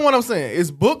 Listen to what I'm saying.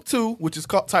 It's book 2, which is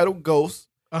titled Ghost.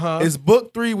 It's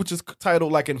book 3, which is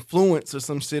titled like Influence or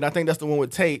some shit. I think that's the one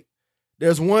with Tate.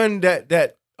 There's one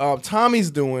that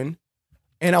Tommy's doing,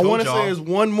 and I want to say there's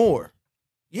one more.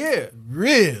 Yeah,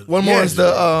 Really? One more is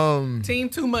the Team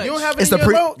Too Much. you don't have it's it the in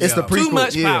your notes? it's the prequel. Too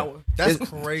much yeah. power. That's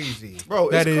crazy. Bro,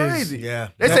 it's That is- crazy. Yeah.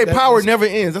 They That- say that power is- never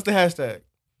ends. That's the hashtag.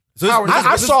 So Power this-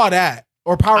 I saw that.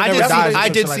 Or Power I Never did, Dies. I or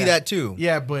did something see like that too.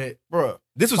 Yeah, but Bro,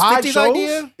 This was 5 50's shows?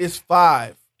 idea? it's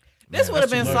 5. This would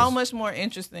have been too so much. much more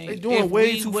interesting They doing if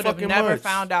way we too would have fucking never much.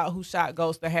 found out who shot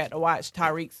Ghost and had to watch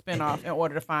Tariq's spinoff in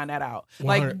order to find that out.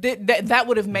 100. Like that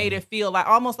would have made it feel like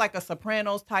almost like a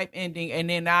Sopranos type ending. And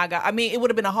then I mean, it would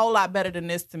have been a whole lot better than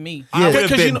this to me. I would have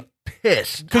Because been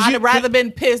pissed. I'd have rather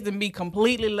been pissed than be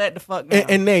completely let the fuck down.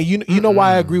 And Nay, you know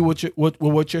why I agree with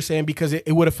what you're saying, because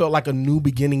it would have felt like a new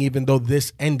beginning, even though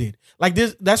this ended like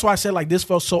this. That's why I said like this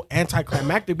felt so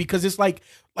anticlimactic, because it's like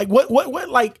what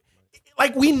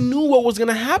like we knew what was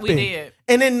gonna happen. We did.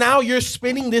 And then now you're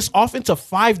spinning this off into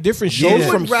 5 different shows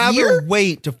You from would rather here.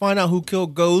 wait to find out who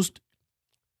killed Ghost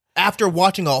after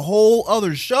watching a whole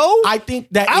other show? I think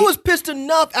that I was pissed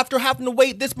enough after having to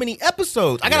wait this many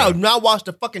episodes. I gotta now watch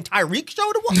the fucking Tyreek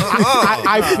show to watch.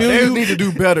 I feel They you. need to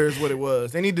do better is what it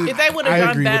was. They need to if they would I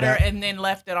have agree done with better that. and then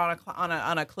left it on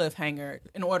a cliffhanger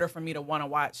in order for me to want to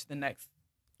watch the next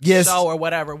Yes. show or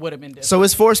whatever would have been different. So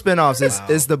it's 4 spinoffs.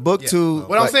 It's the book 2.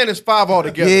 What I'm saying is 5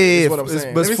 altogether. Yeah, is yeah, what I'm it's-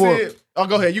 saying. but it's Let me 4. see it. Oh,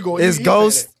 go ahead. You go. It's you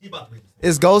Ghost. say that.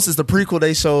 It's Ghost is the prequel.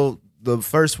 They showed the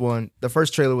first one. The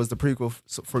first trailer was the prequel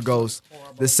for Ghost.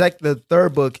 The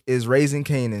third book is Raising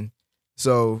Canaan.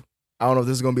 So I don't know if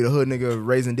this is gonna be the hood nigga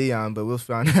Raising Dion, but we'll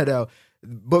find that out.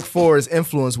 Book 4 is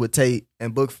Influence with Tate,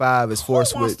 and book 5 is Who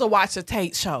Force wants with to watch a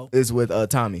Tate show?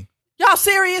 Tommy. Y'all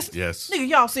serious? Yes. Nigga,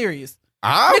 y'all serious?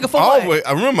 I Nigga, for what? always.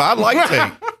 I remember I liked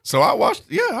Tate, so I watched.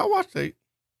 Yeah, I watched Tate.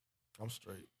 I'm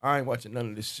straight. I ain't watching none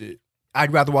of this shit.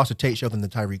 I'd rather watch the Tate show than the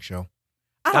Tyreek show.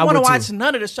 I I don't want to would too. watch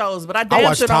none of the shows, but I damn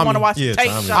watch sure don't want to Tommy. watch Yeah, the Tate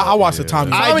Tommy. show. I watched the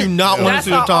Tommy. I do not want to That's see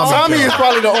the all- Tommy. Tommy show. is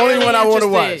probably the only one I want to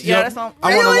watch. Interested. Yeah, that's on.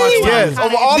 I wanna watch Really? Tommy. Yes,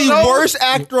 over all The those- worst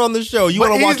actor on the show. You But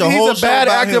want to watch a he's whole a show bad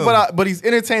about actor, him. but he's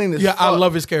entertaining as Yeah, I fuck.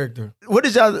 love his character. What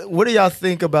do y'all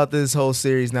think about this whole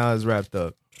series now it's wrapped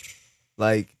up?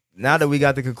 Like, now that we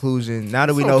got the conclusion, now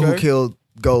that we It's know who okay. killed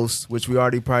Ghost, which we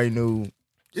already probably knew.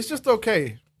 It's just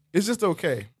okay. It's just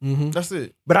okay. Mm-hmm. That's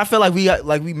it. But I feel like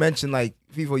we mentioned, like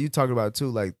FIFO, you talked about it too,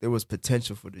 like there was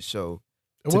potential for the show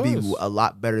to be a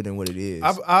lot better than what it is.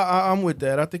 I'm with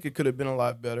that. I think it could have been a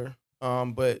lot better.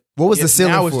 But What was the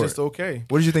ceiling now for it's it? just okay.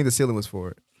 What did you think the ceiling was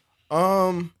for it?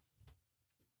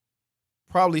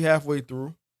 Probably halfway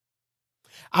through.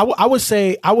 I would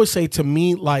say to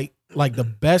me like the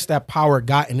best that Power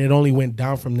got, and it only went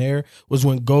down from there, was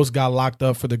when Ghost got locked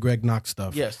up for the Greg Knox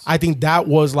stuff. Yes. I think that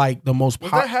was like the most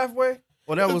Was that halfway?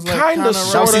 Well, that was like Kinda, kind of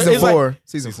sorta. That was season it's like- 4.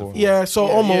 Season 4. yeah, so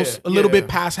Yeah, almost yeah, a little yeah. bit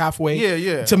past halfway. Yeah,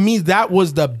 yeah. To me, that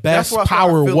was the best where I started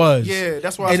Power feeling- was. Yeah,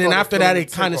 that's why. And then after that,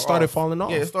 it kind of started falling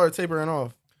off. Yeah, it started tapering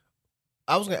off.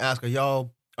 I was gonna ask, are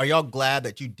y'all glad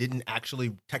that you didn't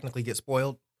actually technically get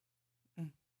spoiled?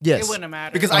 Yes. It wouldn't have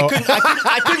mattered. Because I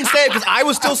couldn't say it because I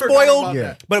was still spoiled.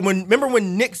 Yeah. But remember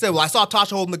when Nick said, "Well, I saw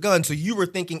Tasha holding the gun," so you were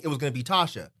thinking it was gonna be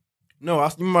Tasha. No, I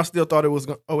still thought it was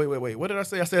going to... Oh, wait. What did I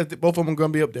say? I said that both of them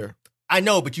going to be up there. I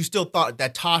know, but you still thought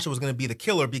that Tasha was gonna be the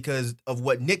killer because of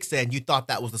what Nick said. You thought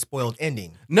that was the spoiled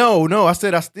ending. No, I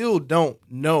said I still don't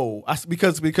know.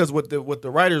 Because what the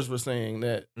writers were saying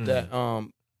that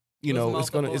you know,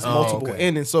 it's multiple okay.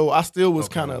 endings. So I still was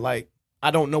Okay. kind of like, I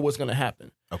don't know what's going to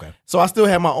happen. Okay. So I still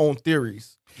have my own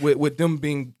theories with them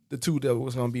being the two that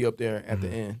was going to be up there at the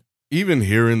end. Even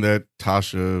hearing that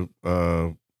Tasha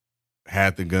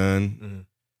had the gun,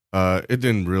 it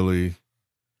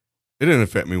didn't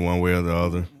affect me one way or the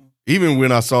other. Even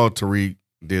when I saw Tariq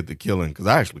did the killing, because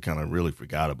I actually kind of really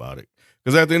forgot about it.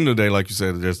 Because at the end of the day, like you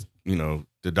said, just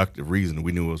deductive reason,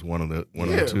 we knew it was one of the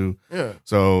two. Yeah.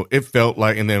 So it felt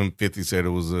like, and then 50 said it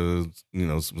was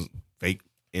some fake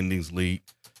endings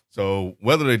leaked. So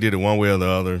whether they did it one way or the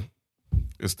other,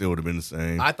 it still would have been the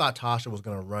same. I thought Tasha was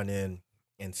gonna run in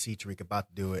and see Tariq about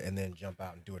to do it, and then jump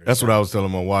out and do it. That's what herself. I was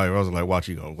telling my wife. I was like, "Why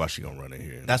she gonna run in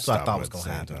here?" and That's what I stop thought him was at the gonna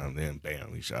same happen. time. Then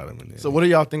bam, he shot him. And then, So what do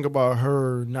y'all think about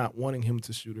her not wanting him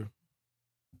to shoot her?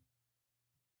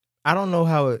 I don't know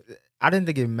how I didn't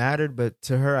think it mattered, but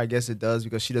to her, I guess it does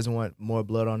because she doesn't want more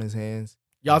blood on his hands.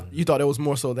 You thought it was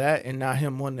more so that and not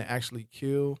him wanting to actually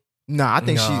kill? Nah, I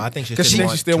think she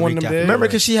still wanted them dead. Remember,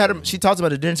 because she talked about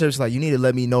the dinner table. She's like, you need to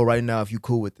let me know right now if you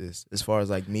cool with this, as far as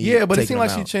like me. Yeah, but it seemed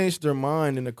like out. she changed her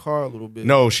mind in the car a little bit.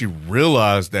 No, she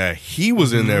realized that he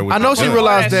was in there with I know the she gun.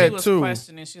 realized that she was too.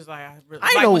 Questioning. She's like,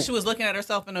 when she was looking at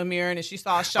herself in the mirror and she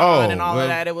saw Sean and all of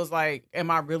that, it was like,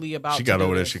 am I really about? She to got do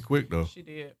over that this? shit quick though. She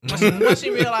did. When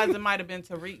she realized it might have been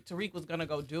Tariq. Tariq was gonna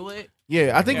go do it.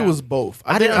 Yeah, I think it was both.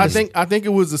 I think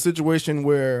it was a situation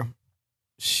where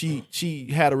she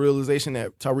had a realization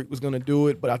that Tariq was gonna do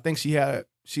it, but I think she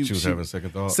was having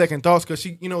second thoughts. Second thoughts because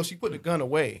she put the gun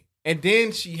away, and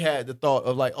then she had the thought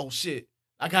of like, oh shit,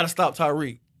 I gotta stop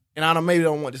Tariq, and maybe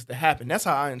don't want this to happen. That's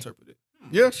how I interpret it.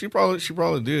 Yeah, she probably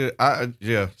did.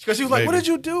 Yeah, because she was like, what did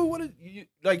you do? What did you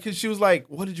like? Because she was like,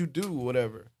 what did you do?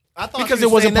 Whatever. I thought because it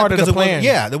wasn't part of the plan.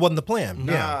 That wasn't the plan.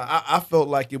 Nah, I felt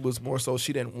like it was more so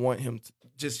she didn't want him to.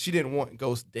 She didn't want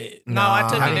Ghost dead. No, I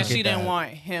took it that she didn't want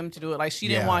him to do it. Like she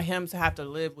didn't want him to have to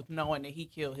live with knowing that he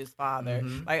killed his father.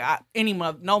 Like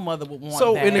no mother would want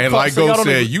that. And like Ghost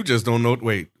said, you just don't know.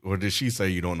 Wait, or did she say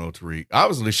you don't know Tariq?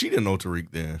 Obviously, she didn't know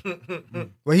Tariq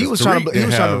then. Well, he was trying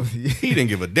to. He didn't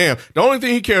give a damn. The only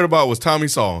thing he cared about was Tommy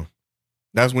Song.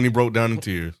 That's when he broke down in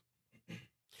tears.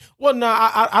 Well, no,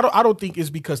 I don't think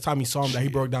it's because Tommy saw him that he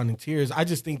broke down in tears. I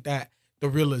just think that the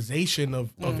realization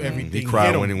of everything. He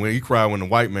cried when the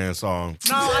white man saw him.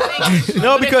 No, I think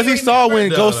no, because he saw when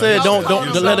Ghost said don't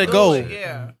let it go.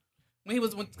 Yeah,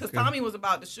 because Tommy was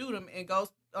about to shoot him and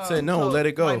Ghost said no, let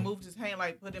it go. Like moved his hand,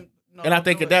 like put him. No, and I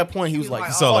think at that point he was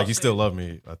like, "So like you still love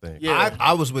me?" I think. Yeah,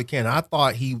 I was with Ken. I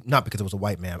thought not because it was a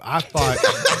white man. I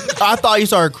thought he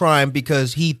started crying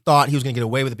because he thought he was gonna get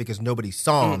away with it because nobody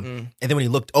saw him. And then when he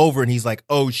looked over and he's like,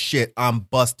 "Oh shit, I'm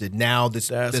busted." Now this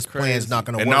plan's not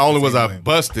gonna work. And not only was I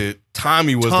busted,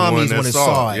 Tommy's the one that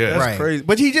saw it. Yeah, that's crazy.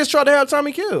 But he just tried to have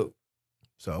Tommy killed.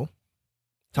 So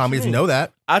Tommy doesn't know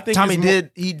that. I think Tommy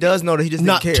did. He does know that. He just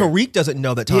not didn't care. Tariq doesn't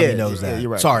know that Tommy knows that. Yeah,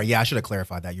 you're right. Sorry, I should have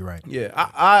clarified that. You're right. Yeah,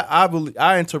 I believe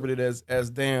I interpret it as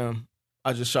damn.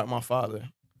 I just shot my father,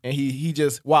 and he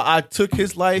just while I took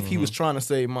his life, he was trying to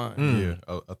save mine.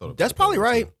 Yeah, I thought that's probably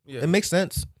right. Yeah. It makes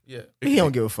sense. Yeah, he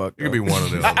don't give a fuck. It could be one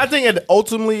of them. I think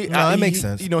ultimately, it makes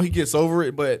sense. He gets over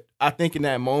it, but I think in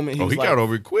that moment, he got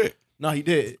over it quick. No, he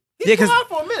did. He cried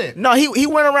for a minute. No, he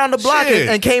went around the block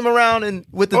and came around and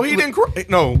with the. Oh, he didn't cry.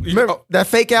 No, remember that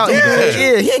fake out? Yeah.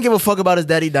 He didn't give a fuck about his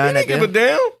daddy dying. He didn't give a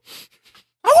damn.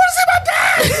 I want to see my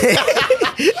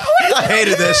dad. I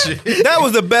hated that shit. That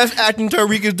was the best acting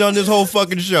Tariq has done this whole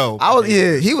fucking show.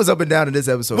 He was up and down in this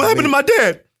episode. What happened to my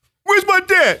dad? Where's my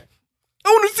dad? I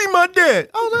want to see my dad.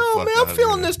 I was like, oh man, I'm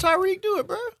feeling this Tariq. Do it,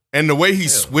 bro. And the way he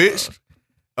switched.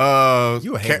 You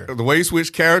a hater. The way he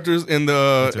switched characters in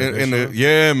the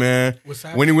yeah, man.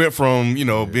 When he went from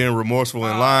being remorseful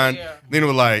in line, then he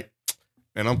was like,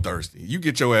 "Man, I'm thirsty. You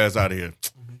get your ass out of here,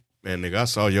 man, nigga. I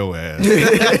saw your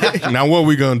ass. Now what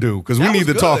we gonna do? Because we need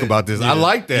to talk about this. I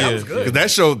like that because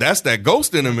that's that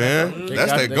ghost in him, man.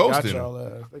 That's that ghost in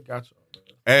him. They got y'all.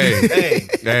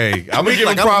 Hey, I'm gonna give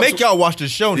him props. Make y'all watch this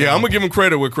show. Now. Yeah, I'm gonna give him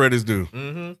credit where credit's due.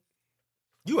 Mm-hmm.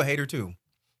 You a hater too.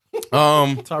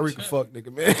 Tyreek a fuck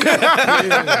nigga, man.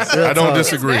 I don't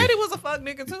disagree. His daddy was a fuck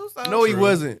nigga too. So no, he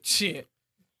wasn't. Shit.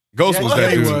 Ghost was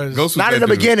that dude. Ghost was not in the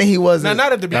beginning. He wasn't.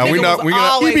 Not at the beginning.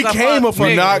 He became a fuck.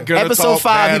 We're not gonna episode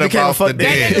 5. He became a fuck.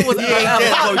 That nigga was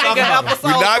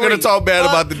We're not gonna talk bad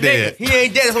about the dead. He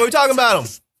ain't dead. That's what we're talking about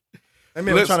him. That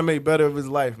man was trying to make better of his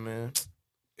life, man.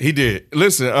 He did.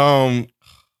 Listen,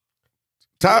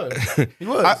 He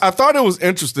was. I thought it was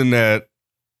interesting that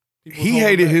he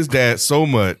hated his dad so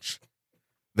much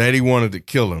that he wanted to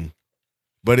kill him,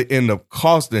 but it ended up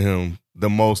costing him the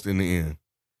most in the end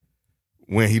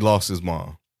when he lost his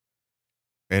mom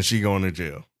and she going to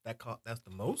jail. That's the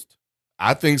most?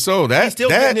 I think so. He's still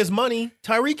getting his money.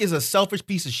 Tyreek is a selfish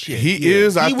piece of shit. He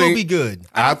is. He will be good.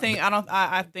 I think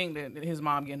that his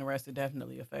mom getting arrested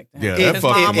definitely affected him. Yeah, his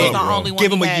mom was the only one.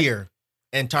 Give him a year.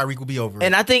 And Tyreek will be over.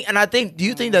 And I think, do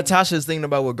you think that Tasha's thinking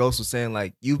about what Ghost was saying?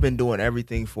 Like, you've been doing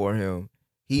everything for him.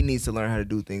 He needs to learn how to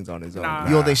do things on his own.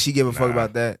 You don't think she give a fuck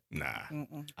about that? Nah.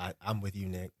 I'm with you,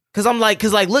 Nick. Cause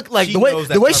look, like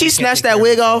the way she snatched that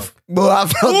wig off, boy, I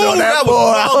felt on that boy.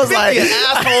 I was like, an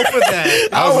asshole for that.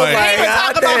 I was like,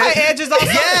 talk about her edges on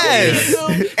yes,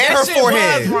 and her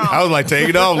forehead. I was like, take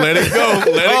it off, let it go,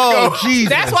 let it go. Jesus.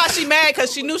 That's why she mad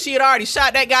because she knew she had already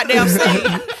shot that goddamn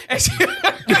scene.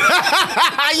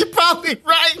 You're probably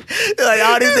right. Like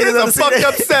all these niggas a fucked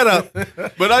up setup.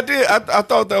 But I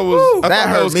thought that was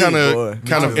that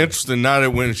kind of interesting. Now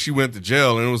that when she went to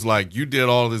jail and it was like you did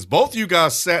all this, both of you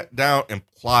guys sat down and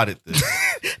plotted this.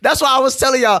 That's why I was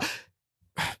telling y'all.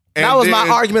 That was my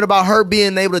argument about her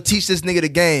being able to teach this nigga the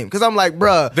game. Because I'm like,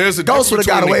 bruh, there's a Ghost would have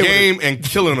got away the game with it. and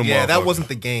killing him. Yeah, that wasn't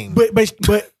the game.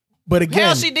 But again,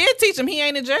 hell, she did teach him. He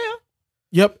ain't in jail.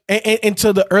 Yep. And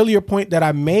to the earlier point that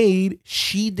I made,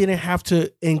 she didn't have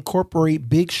to incorporate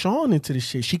Big Sean into the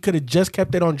shit. She could have just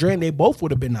kept it on Dre and they both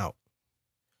would have been out.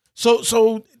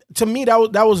 So to me,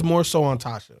 that was more so on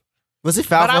Tasha. Was it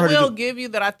foul but for her I will to give you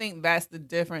that I think that's the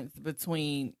difference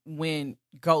between when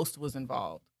Ghost was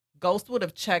involved. Ghost would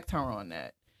have checked her on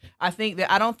that. I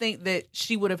don't think that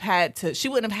she wouldn't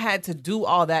have had to do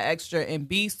all that extra and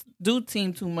do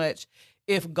team too much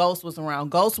if Ghost was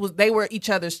around. They were each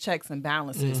other's checks and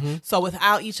balances. Mm-hmm. So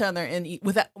without each other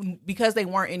because they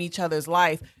weren't in each other's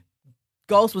life,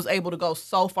 Ghost was able to go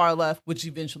so far left, which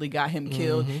eventually got him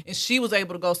killed. Mm-hmm. And she was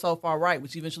able to go so far right,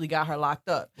 which eventually got her locked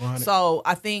up. 100. So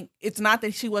I think it's not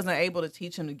that she wasn't able to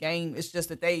teach him the game. It's just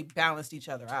that they balanced each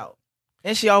other out.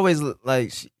 And she always,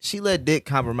 like, she let Dick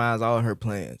compromise all her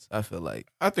plans, I feel like.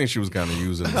 I think she was kind of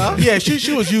using him. Yeah,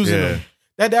 she was using him.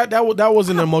 That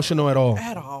wasn't emotional at all.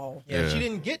 At all. Yeah, she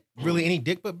didn't get really any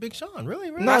dick but Big Sean. Really?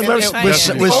 No,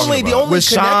 the only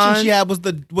connection she had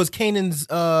was Kanan's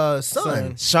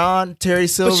son. Sean, Terry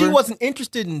Silver. But she wasn't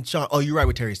interested in Sean. Oh, you're right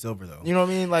with Terry Silver, though. You know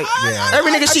what I mean? Like,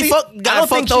 every nigga she fucked got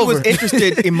fucked over. I don't think she was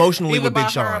interested emotionally with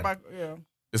Big Sean.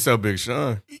 Except Big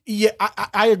Sean. Yeah,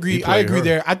 I agree. I agree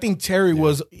there. I think Terry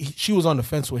she was on the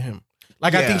fence with him.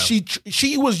 Like, I think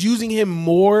she was using him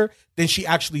more than she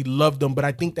actually loved him, but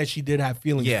I think that she did have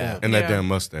feelings for him. And that damn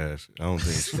mustache. I don't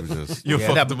think she was just...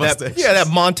 that mustache. That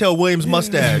Montel Williams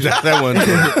mustache. that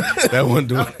wasn't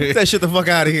doing it. Get that shit the fuck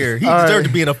out of here. He deserved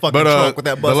to be in a fucking trunk with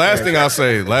that mustache. The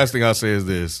last thing I'll say is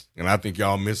this, and I think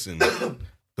y'all missing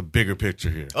the bigger picture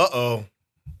here. Uh-oh.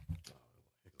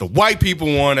 The white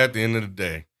people won at the end of the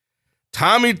day.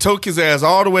 Tommy took his ass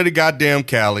all the way to goddamn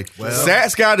Cali.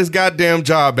 Sats got his goddamn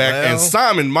job back, and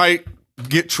Simon might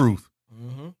get truth.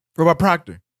 Mm-hmm. What about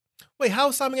Proctor? Wait, how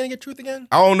is Simon gonna get truth again?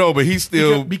 I don't know, but he's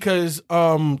still because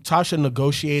Tasha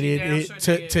negotiated it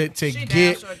to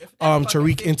get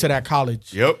Tariq into that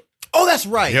college. Yep. Oh, that's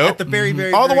right. Yep. At the very,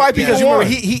 very all the white people. Yeah. Remember,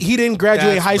 he didn't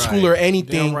graduate high school or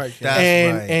anything,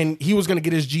 and he was gonna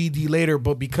get his GED later.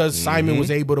 But because Simon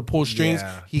was able to pull strings,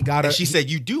 he got it. She said,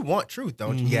 "You do want truth,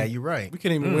 don't you?" Yeah, you're right. We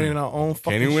can't even win in our own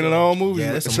fucking Can't even win in our own movies.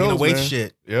 Yeah, that's some weight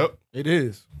shit. Yep, it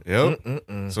is. Yep.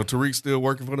 So Tariq's still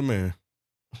working for the man.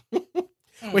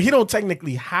 Well, he don't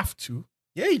technically have to.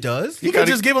 Yeah, he does. He could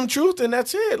just give him truth, and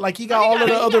that's it. Like he got all of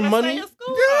the other money.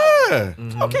 Yeah,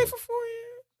 it's okay for 4 years.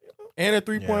 And a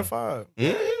 3.5.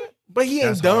 Yeah. But he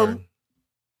ain't dumb.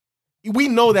 Hard. We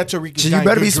know that Tariq is you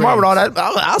better be smart with all that.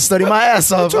 I'll study my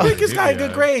ass off. Tariq has got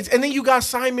good grades. And then you got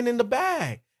Simon in the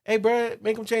bag. Hey, bro,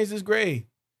 make him change his grade.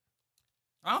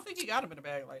 I don't think he got him in the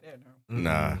bag like that, no.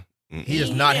 Nah. He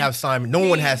does not have Simon. No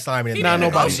one has Simon in the bag. He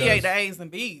didn't nobody negotiate the A's and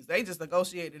B's. They just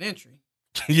negotiated entry.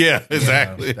 Yeah,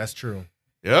 exactly. Yeah, that's true.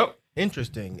 Yep.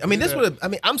 Interesting. I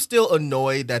mean, I'm still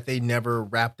annoyed that they never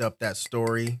wrapped up that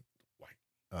story.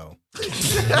 Oh,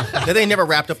 that they never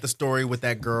wrapped up the story with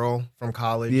that girl from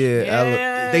college.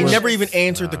 Yeah. They never even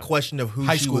answered the question of who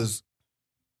she was.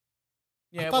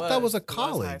 Yeah, I thought that was a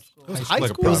college. It was high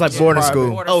school. It was like boarding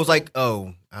school. Oh, it was like I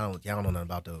don't know nothing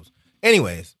about those.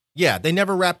 Anyways, yeah, they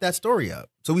never wrapped that story up,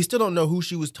 so we still don't know who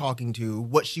she was talking to,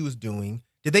 what she was doing.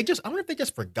 Did they just? I wonder if they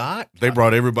just forgot. They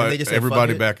brought everybody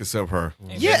back except her.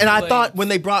 Yeah, and I thought when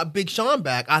they brought Big Sean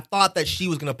back, I thought that she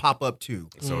was gonna pop up too.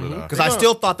 So did I. Because I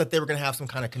still thought that they were gonna have some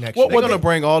kind of connection. They're gonna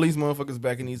bring all these motherfuckers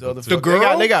back in these other. The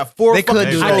girl, they got 4. They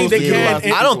could do. I think they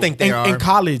can. I don't think they are in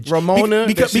college. Ramona,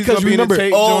 because remember.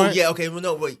 Yeah, okay. Well,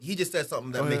 no, wait. He just said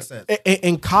something that makes sense.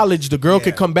 In college, the girl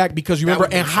could come back because remember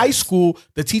in high school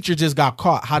the teacher just got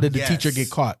caught. How did the teacher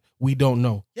get caught? We don't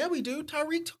know. Yeah, we do.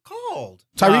 Tyreek called.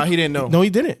 Tyreek, he didn't know. No,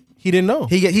 he didn't. He didn't know.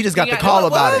 He just got the call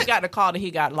about it. He got the call that he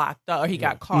got locked up or he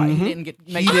got caught. He didn't get.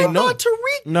 He didn't know.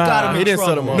 Tyreek got him. He didn't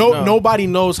set him up. Nobody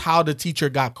knows how the teacher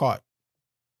got caught.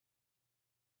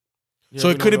 So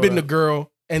it could have been the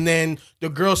girl, and then the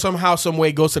girl somehow, some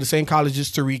way goes to the same college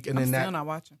as Tariq, and then I'm that. still not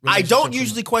watching. I don't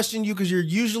usually question you because you're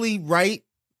usually right.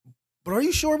 But are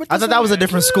you sure with this? I thought that was a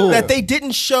different school. That they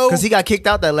didn't show. Because he got kicked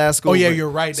out that last school. Oh, yeah,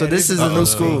 you're right. So this is a new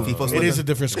school. It is a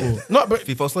different school. No, but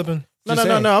FIFO slipping? No.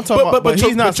 I'm talking about. But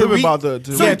he's not tripping about the.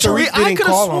 Tariq, I could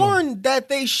have sworn that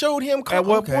they showed him. At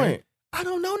what point? I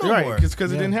don't know no more.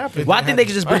 Because it didn't happen. Well, I think they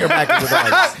could just bring her back with us.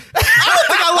 I don't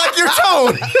think I like your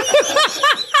tone.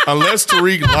 Unless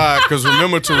Tariq lied, because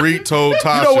remember Tariq told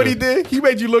Tasha. You know what he did? He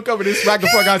made you look up and then smack the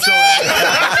fuck out your ass.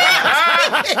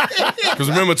 Because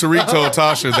remember Tariq told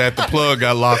Tasha that the plug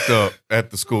got locked up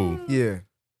at the school. Yeah.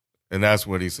 And that's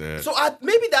what he said. So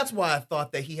maybe that's why I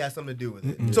thought that he had something to do with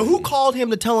it. So who called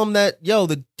him to tell him that,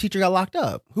 the teacher got locked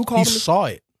up? Who called him? He saw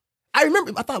it. I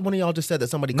remember. I thought one of y'all just said that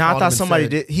somebody. No, I called thought him and somebody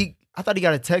said, did. I thought he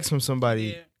got a text from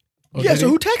somebody. Oh, Yeah. So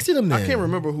who texted him then? I can't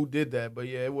remember who did that, but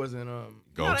yeah, it wasn't.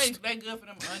 Ghost. They good for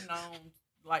them unknown.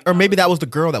 Like, Or maybe that was the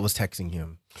girl that was texting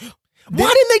him.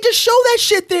 Why didn't they just show that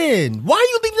shit then? Why are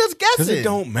you leaving us Because guessing? it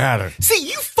don't matter. See,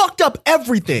 you fucked up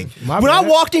everything. My When I bad.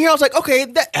 walked in here, I was like, okay,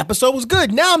 that episode was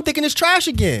good. Now I'm thinking it's trash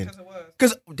again.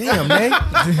 Because, damn, man.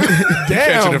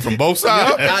 Catching it from both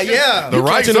sides. Yeah. The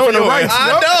right's catching it on from the your right. ass.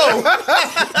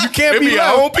 I know. You can't It be be left.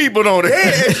 our own people on it.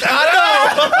 I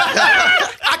know.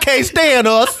 I can't stand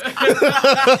us.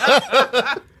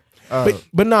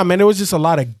 But nah, man, there was just a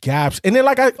lot of gaps. And then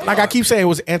like I keep saying, it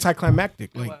was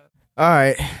anticlimactic. Like, All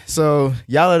right, so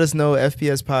y'all let us know,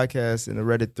 FPS Podcast in the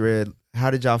Reddit thread.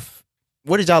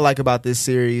 What did y'all like about this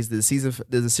series? Did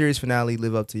the series finale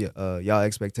live up to y'all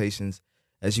expectations?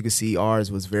 As you can see,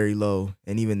 ours was very low,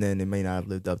 and even then, it may not have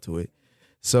lived up to it.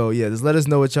 So yeah, just let us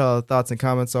know what y'all thoughts and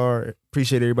comments are.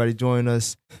 Appreciate everybody joining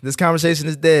us. This conversation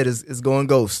is dead. It's going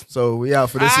ghost. So we out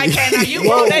for this week. I can't. You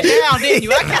wrote that down, didn't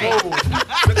you? I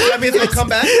can't. That means they come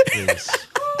back.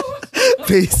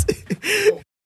 Peace.